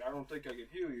 though. Like, I don't think I can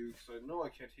heal you, because I know I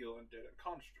can't heal undead and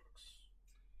constructs.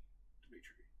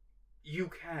 Dimitri. You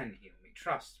can heal me,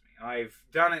 trust me. I've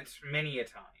done it many a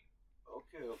time.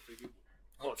 Okay, I'll take it.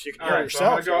 Well, if you can All heal right,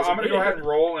 yourself, so I'm gonna go ahead and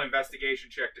roll an investigation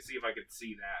check to see if I can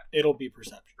see that. it'll be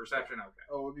perception. Perception, okay.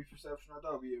 Oh, it would be perception. I thought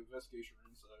it would be investigation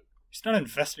or insight. He's not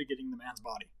investigating the man's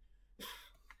body.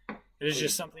 It is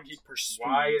just something he pursues.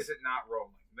 Why is it not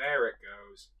rolling? There it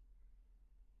goes.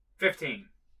 15.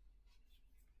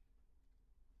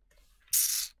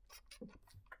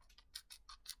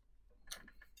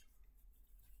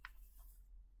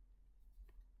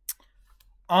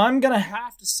 I'm gonna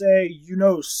have to say you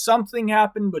know something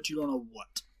happened, but you don't know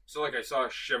what. So, like, I saw a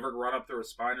shiver run up through his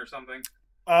spine or something?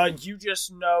 You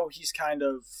just know he's kind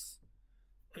of...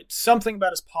 something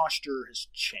about his posture has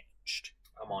changed.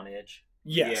 I'm on edge.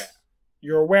 Yes. Yeah.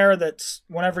 You're aware that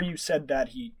whenever you said that,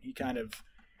 he kind of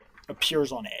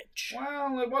appears on edge.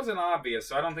 Well, it wasn't obvious,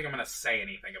 so I don't think I'm going to say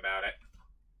anything about it.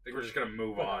 I think we're just going to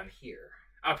move But on. here.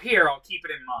 Up here, I'll keep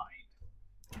it in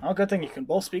mind. Oh, good thing you can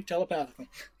both speak telepathically.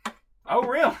 Oh,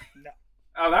 really? No.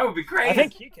 Oh, that would be crazy. I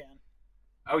think he can.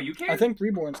 Oh, you can? I think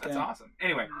Reborns That's can. awesome.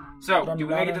 Anyway, so, But I'm do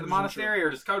we not make it to the 100% monastery,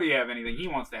 or does Cody have anything he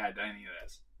wants to add to any of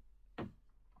this?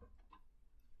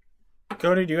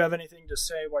 Cody, do you have anything to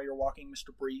say while you're walking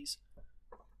Mr. Breeze?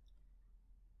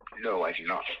 No, I do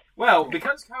not. Well,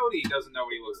 because Cody doesn't know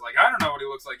what he looks like, I don't know what he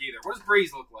looks like either. What does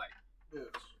Breeze look like?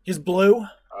 Yes. He's blue.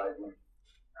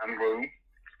 I'm blue. He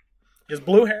has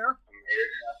blue hair. I'm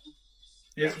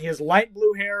here. He has light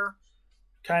blue hair,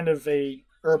 kind of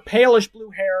or palish blue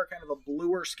hair, kind of a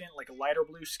bluer skin, like a lighter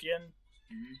blue skin.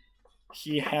 Mhm.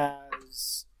 He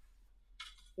has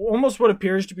almost what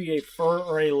appears to be a fur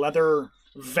or a leather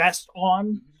vest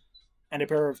on, and a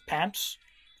pair of pants,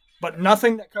 but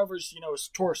nothing that covers, his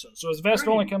torso. So his vest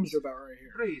only comes to about right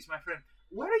here. Breeze, my friend,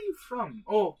 where are you from?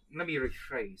 Oh, let me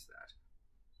rephrase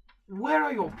that. Where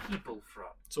are your people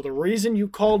from? So the reason you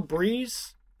called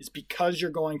Breeze is because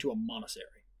you're going to a monastery.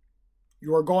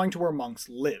 You are going to where monks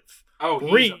live. Oh, he's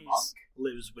Breeze a monk?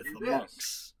 lives with He the is.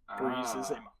 monks. Breeze is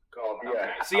a monk. Called,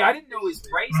 Okay. See, I didn't know his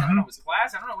race, I don't know his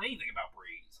class, I don't know anything about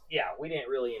Breeze. Yeah, we didn't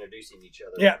really introduce each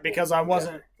other. Yeah, because I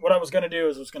wasn't. What I was going to do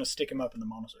is I was going to stick him up in the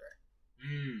monastery.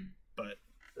 But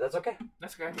That's okay.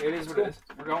 That's okay. It is what it is.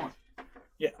 We're going.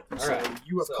 yeah, so right.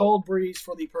 you have So- called Breeze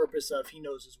for the purpose of he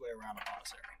knows his way around a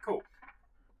monastery. Cool.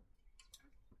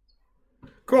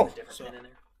 Cool. There's a different So, pin in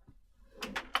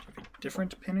there.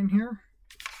 different pin in here?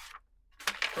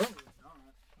 Oh, not. Why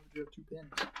would you have two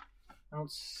pins? I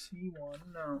don't see one.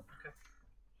 No.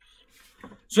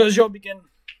 Okay. So as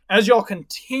y'all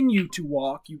continue to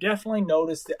walk, you definitely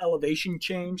notice the elevation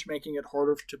change, making it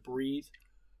harder to breathe.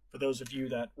 For those of you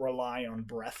that rely on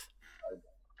breath,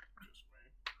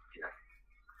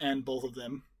 and both of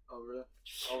them. Oh, really?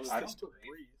 I I don't still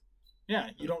breathe. Yeah,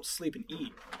 you don't sleep and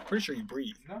eat. Pretty sure you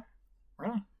breathe. No.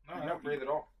 Really? No, I don't breathe at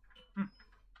all. Oh,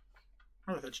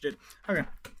 I thought you did. Okay.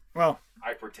 Well,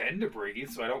 I pretend to breathe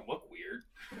so I don't look weird.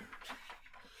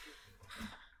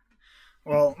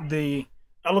 the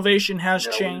elevation has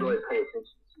Yeah, I wouldn't changed. really pay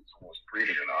attention to someone's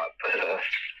breathing or not, but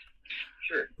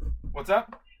sure. What's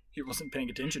up? He wasn't paying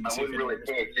attention to I see if wouldn't really anyone was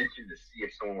pay breathing. attention to see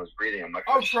if someone was breathing. I'm not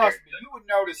Oh, gonna trust stare me, you would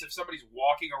notice if somebody's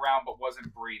walking around but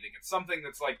wasn't breathing. It's something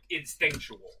that's like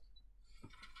instinctual.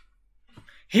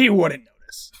 He wouldn't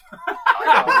notice.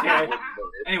 I wouldn't notice.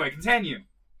 Anyway, continue.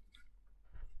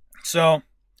 So,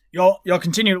 y'all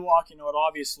continue to walk. It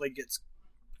obviously gets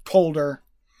colder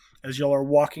as y'all are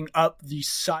walking up the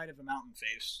side of a mountain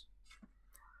face.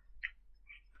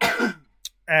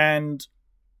 And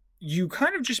you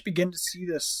kind of just begin to see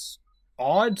this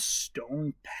odd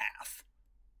stone path.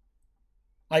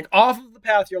 Like, off of the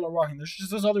path y'all are walking, there's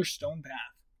just this other stone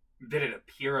path. Did it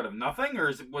appear out of nothing,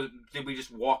 or did we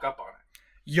just walk up on it?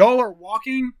 Y'all are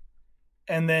walking,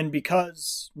 and then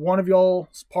because one of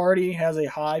y'all's party has a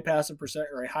high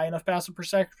enough passive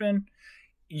perception,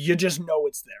 you just know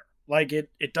it's there. Like, it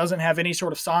doesn't have any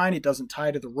sort of sign, it doesn't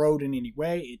tie to the road in any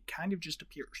way, it kind of just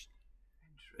appears,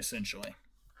 essentially.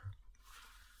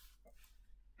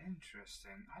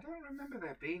 Interesting. I don't remember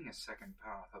there being a second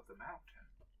path up the mountain.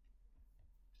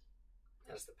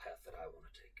 That's the path that I want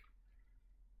to take.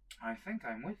 I think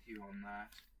I'm with you on that.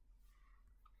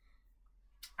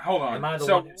 Hold on. Am I the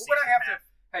So one who what sees would I the have path?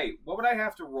 to? Hey, what would I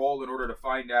have to roll in order to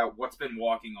find out what's been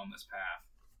walking on this path?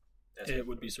 That's It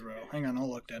would be Sorrel. Hang on, I'll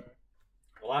look at it.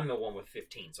 Well, I'm the one with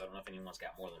 15, so I don't know if anyone's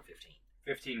got more than 15.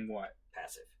 15 what?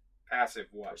 Passive Passive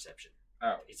what? perception.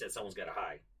 Oh. He said someone's got a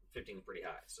high. 15 is pretty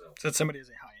high, so Said somebody is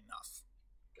a high enough.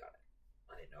 got it.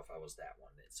 I didn't know if I was that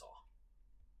one that saw.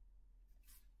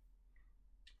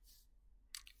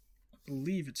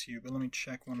 believe it's you, but let me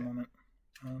check one moment.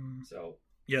 So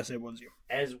Yes, it was you.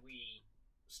 as we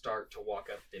start to walk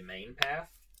up the main path,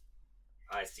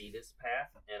 I see this path,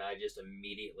 and I just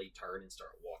immediately turn and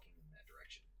start walking in that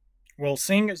direction. Well,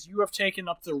 seeing as you have taken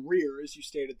up the rear, as you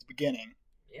stated at the beginning.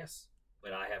 Yes,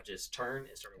 but I have just turned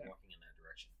and started walking in that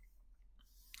direction.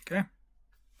 Okay.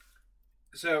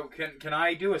 So can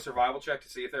I do a survival check to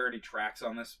see if there are any tracks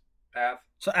on this path?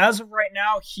 So as of right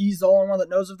now, he's the only one that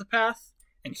knows of the path,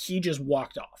 and he just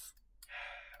walked off.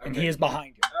 And he is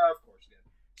behind you. Of course he did.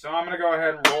 So I'm going to go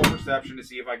ahead and roll perception to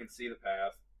see if I can see the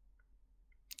path.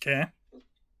 Okay.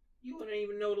 You wouldn't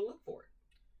even know to look for it.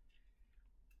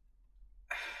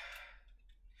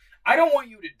 I don't want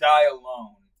you to die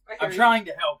alone. I'm trying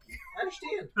to help you. I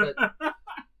understand,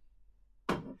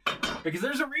 but Because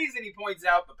there's a reason he points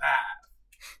out the path.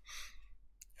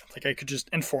 Like I could just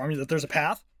inform you that there's a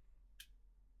path.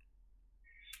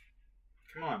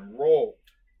 Come on, roll.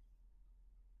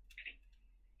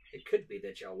 it could be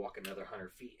that y'all walk another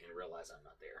 100 feet and realize I'm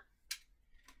not there.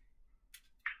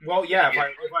 Well, yeah. If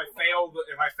I fail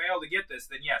to get this,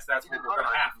 then yes, that's what we're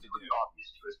gonna have to do.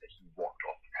 Obvious to us that he walked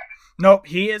off the path. Nope,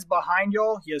 he is behind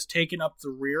y'all. He has taken up the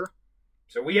rear.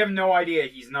 So we have no idea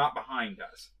he's not behind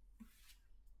us.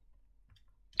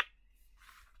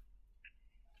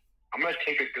 I'm gonna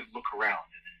take a good look around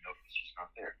and then notice he's not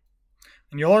there.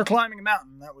 And y'all are climbing a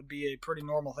mountain. That would be a pretty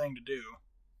normal thing to do.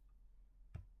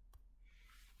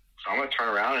 So I'm gonna turn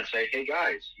around and say, "Hey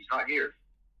guys, he's not here."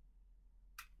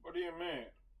 What do you mean?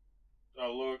 I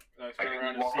look, I turn I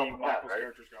around and walk see off the path, Michael's right?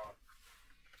 character's gone.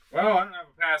 Well, I don't have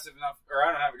a passive enough, or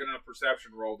I don't have a good enough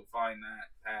perception roll to find that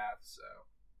path. So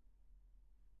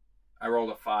I rolled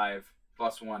a 5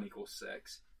 plus 1 equals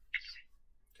 6.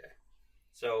 Okay.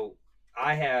 So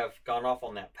I have gone off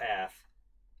on that path,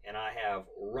 and I have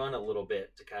run a little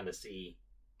bit to kind of see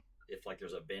if like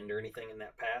there's a bend or anything in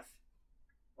that path.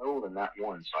 Oh, then that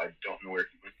one, so I don't know where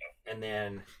he went though. And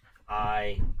then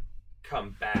I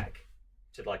come back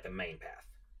to like the main path.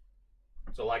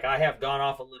 So like I have gone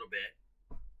off a little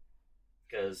bit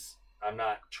because I'm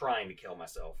not trying to kill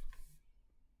myself.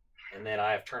 And then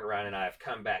I have turned around and I have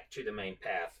come back to the main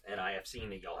path, and I have seen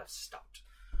that y'all have stopped.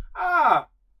 Ah,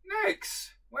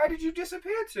 Nix, where did you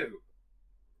disappear to?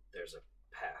 There's a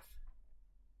path.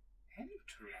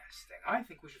 Interesting. I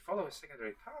think we should follow a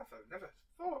secondary path.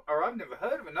 I've never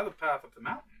heard of another path up the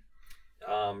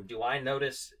mountain. Do I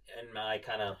notice in my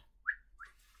kind of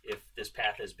if this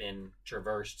path has been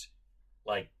traversed?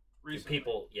 Like, do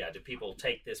people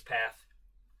take this path?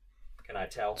 Can I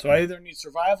tell? So I either need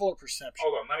survival or perception.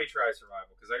 Hold on, let me try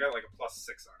survival, because I got like a plus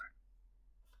 6 on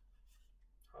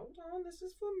it. Hold on, this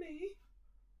is for me.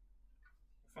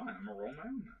 Fine, I'm gonna roll my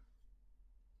own now.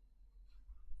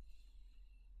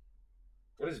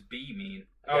 What does B mean?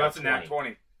 I Oh, got that's a nat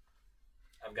 20.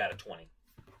 I've got a 20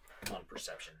 on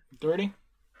perception. 30?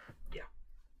 Yeah.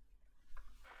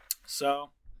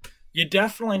 So, you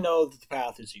definitely know that the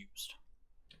path is used.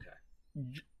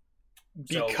 Okay.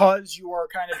 Because you are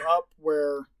kind of up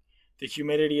where the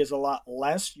humidity is a lot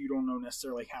less, you don't know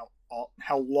necessarily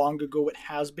how long ago it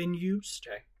has been used.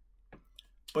 Okay.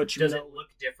 But you Does know, it look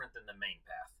different than the main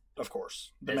path? of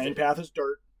course, the Is main it- path is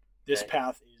dirt. This Okay.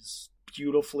 path is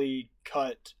beautifully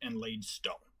cut and laid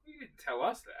stone. You didn't tell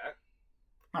us that.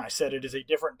 I said it is a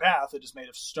different path. It is made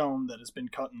of stone that has been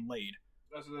cut and laid.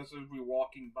 That's as we're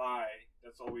walking by.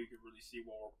 That's all we could really see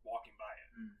while we're walking by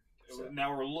it. So-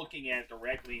 Now we're looking at it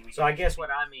directly. And we So I guess what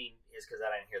I mean is, because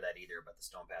I didn't hear that either about the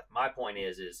stone path. My point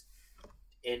is does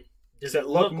Does it it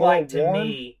look look more like to worn?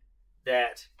 me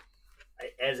that,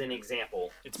 as an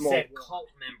example, It's more said worn.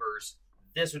 cult members,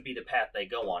 this would be the path they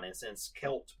go on, and since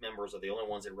cult members are the only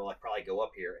ones that really probably go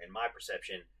up here, in my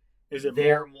perception, Is it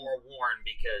they're more worn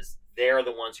because they're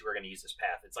the ones who are going to use this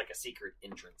path. It's like a secret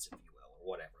entrance, if you will, or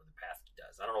whatever the path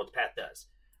does. I don't know what the path does.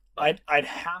 But I'd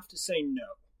have to say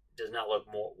no. it does not look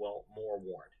more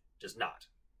worn. Does not.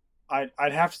 I'd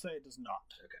have to say it does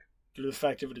not. Okay. Due to the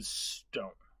fact that it is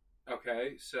stone.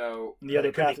 Okay, so... And the other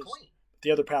It could path be is clean.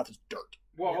 dirt.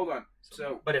 Well, Yeah. hold on.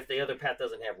 So, But if the other path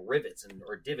doesn't have rivets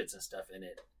or divots and stuff in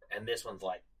it, and this one's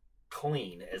like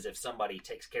clean, as if somebody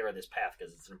takes care of this path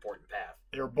because it's an important path.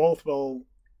 They're both well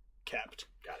kept.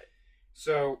 Got it.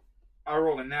 so I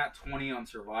rolled a nat 20 on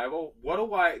survival. What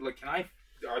do I... Like,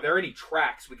 are there any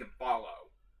tracks we can follow?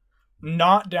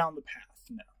 Not down the path,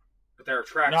 no. But there are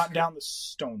tracks... Not down the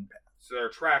stone path. So there are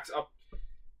tracks up...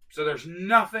 So there's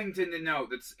nothing to denote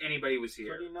that anybody was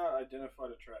here. Could he not identify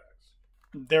the tracks?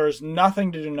 There is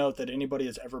nothing to denote that anybody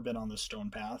has ever been on this stone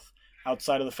path,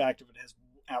 outside of the fact that it has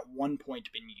at one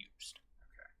point been used.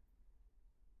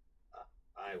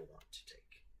 I want to take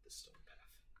the stone path.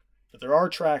 But there are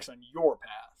tracks on your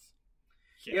path.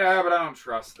 Yeah, but I don't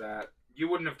trust that. You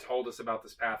wouldn't have told us about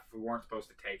this path if we weren't supposed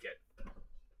to take it.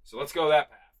 So let's go that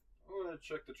path. I'm gonna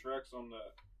check the tracks on the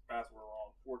path we're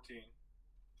on. 14.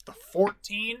 The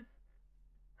 14?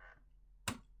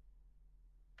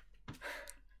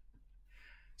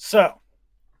 So,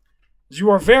 you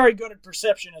are very good at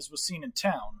perception, as was seen in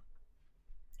town.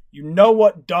 You know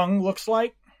what dung looks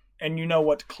like, and you know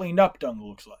what cleaned up dung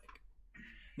looks like.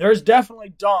 There's definitely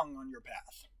dung on your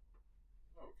path.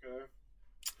 Okay.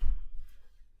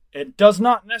 It does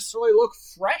not necessarily look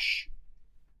fresh,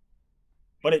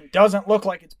 but it doesn't look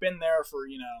like it's been there for,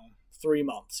 3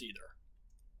 months either.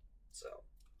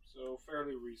 So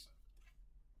fairly recent.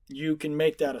 You can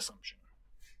make that assumption.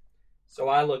 So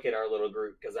I look at our little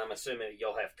group because I'm assuming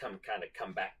you'll have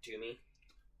come back to me,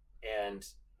 and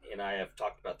I have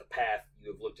talked about the path.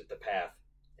 You have looked at the path,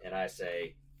 and I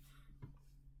say,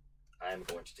 I am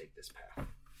going to take this path.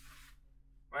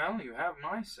 Well, you have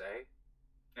my say.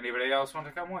 Anybody else want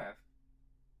to come with?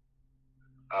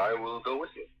 I will go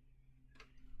with you.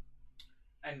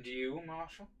 And you,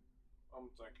 Marshall? I'm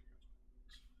thinking.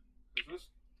 Is this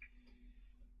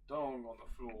dung on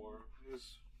the floor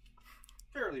is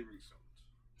fairly recent.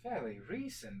 Fairly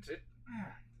recent. It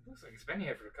looks like it's been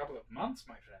here for a couple of months,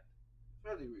 my friend.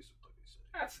 Fairly recent, let me say.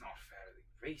 That's not fairly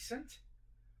recent.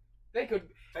 They could...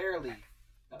 Fairly.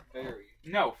 Not very.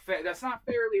 No, that's not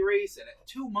fairly recent.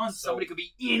 2 months, somebody could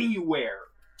be anywhere.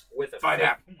 With a By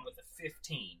that point. with a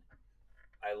 15,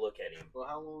 I look at him. Well,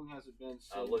 how long has it been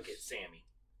since I look at Sammy.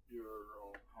 your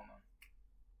Hold on.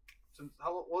 since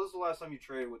what was the last time you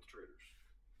traded with the traders?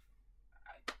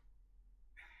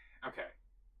 Okay.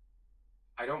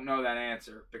 I don't know that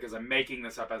answer because I'm making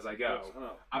this up as I go. Yes,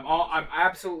 I know. I'm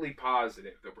absolutely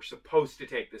positive that we're supposed to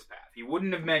take this path. He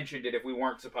wouldn't have mentioned it if we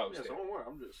weren't supposed Yes, to. don't worry.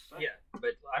 I'm just saying. Yeah,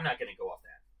 but I'm not going to go off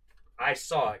that. I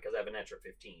saw it because I have an extra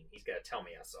 15. He's got to tell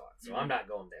me I saw it, so I'm not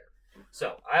going there.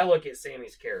 So I look at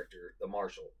Sammy's character, the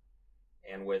marshal,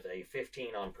 and with a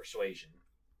 15 on persuasion,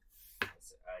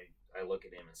 I look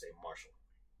at him and say, Marshal,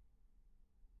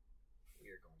 we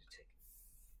are going to take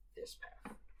this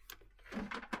path.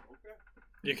 Okay.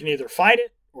 You can either fight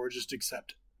it or just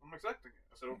accept it. I'm accepting it.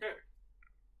 I said okay.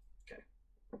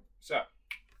 So,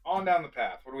 on down the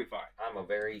path. What do we find? I'm a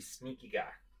very sneaky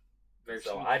guy. Very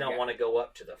So sneaky I don't guy. want to go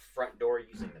up to the front door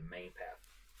using the main path,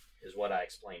 is what I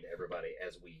explained to everybody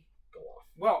as we go off.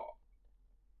 Well,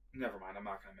 never mind. I'm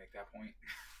not going to make that point.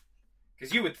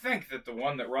 Because you would think that the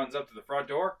one that runs up to the front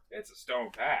door, it's a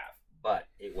stone path. But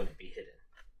it wouldn't be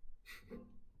hidden.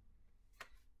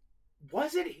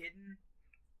 Was it hidden?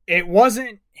 It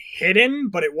wasn't hidden,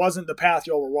 but it wasn't the path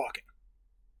y'all were walking.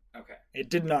 Okay. It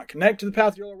did not connect to the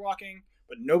path y'all were walking,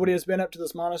 but nobody has been up to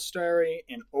this monastery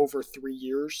in over 3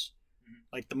 years.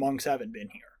 Like, the monks haven't been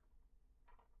here.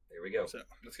 There we go. So,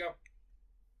 Let's go.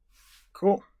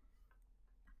 cool.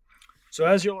 So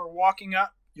as you are walking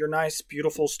up your nice,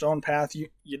 beautiful stone path,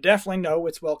 you definitely know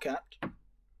it's well kept.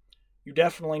 You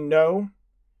definitely know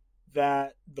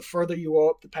that the further you go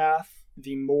up the path,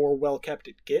 the more well kept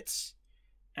it gets,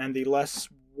 and the less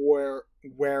wear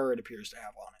it appears to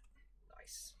have on it.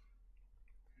 Nice.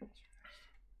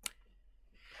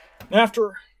 And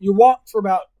after you walk for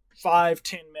about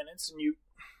 5-10 minutes, and you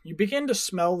begin to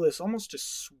smell this almost a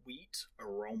sweet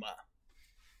aroma,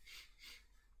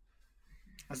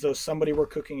 as though somebody were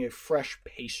cooking a fresh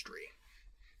pastry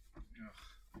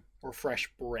or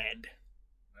fresh bread.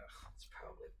 It's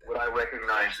probably Would I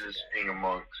recognize as being a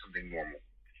monk something normal?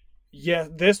 Yeah,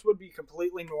 this would be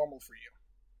completely normal for you.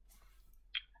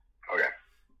 Okay.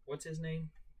 What's his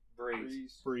name?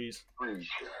 Breeze. Breeze. Please.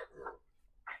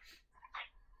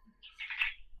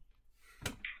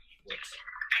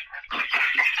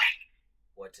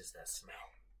 What does that smell?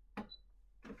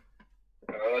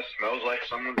 Smells like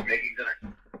someone's making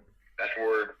dinner. That's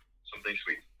for something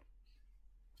sweet.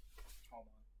 Hold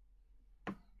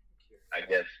on. I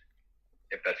guess.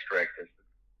 If that's correct.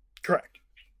 Correct.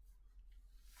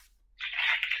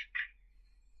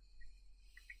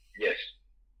 Yes.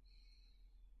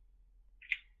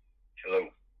 Hello.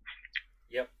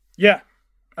 Yep. Yeah,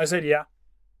 I said yeah.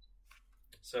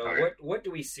 So Okay. what do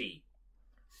we see?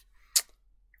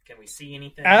 Can we see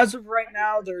anything? As of right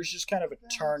now, there's just kind of a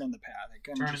turn in the path. It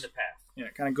kind turn of just, the path. yeah,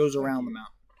 it kind of goes around the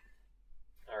mountain.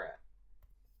 All right.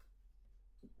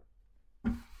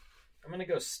 I'm gonna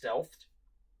go stealthed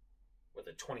with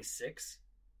a 26,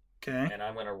 Okay. and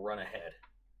I'm gonna run ahead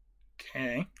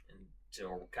Okay.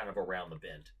 until kind of around the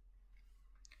bend.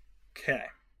 Okay.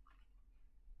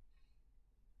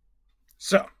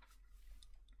 So,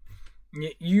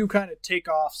 you kind of take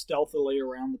off stealthily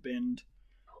around the bend,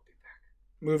 I'll be back.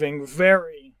 moving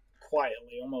very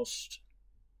quietly, almost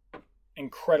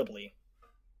incredibly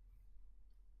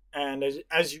And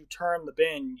as you turn the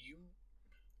bend, you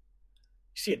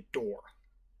see a door.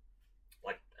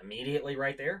 Like, immediately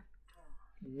right there?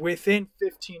 Within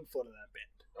 15 foot of that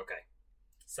bend. Okay.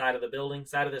 Side of the building?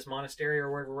 Side of this monastery or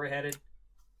wherever we're headed?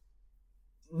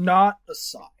 Not a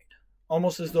side.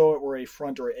 Almost as though it were a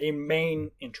front or a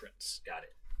main entrance. Got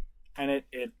it. And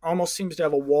it almost seems to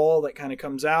have a wall that kind of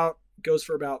comes out, goes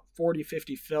for about 40,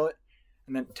 50 feet,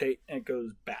 and then it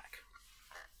goes back.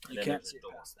 And You then can't there's see a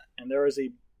door. past that. And there is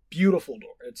a beautiful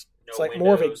door. It's No like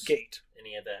more of a windows, gate.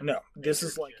 Any of that? No, this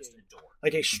There's is like just a door.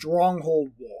 a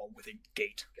stronghold wall with a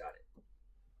gate. Got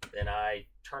it. Then I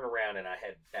turn around and I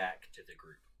head back to the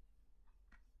group.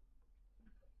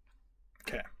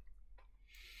 Okay.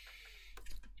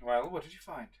 Well, what did you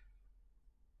find?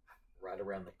 Right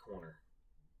around the corner,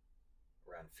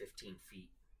 around 15 feet,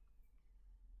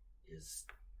 is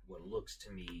what looks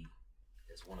to me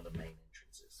as one of the main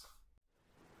entrances.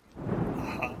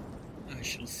 I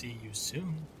shall see you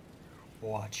soon.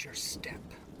 Watch your step.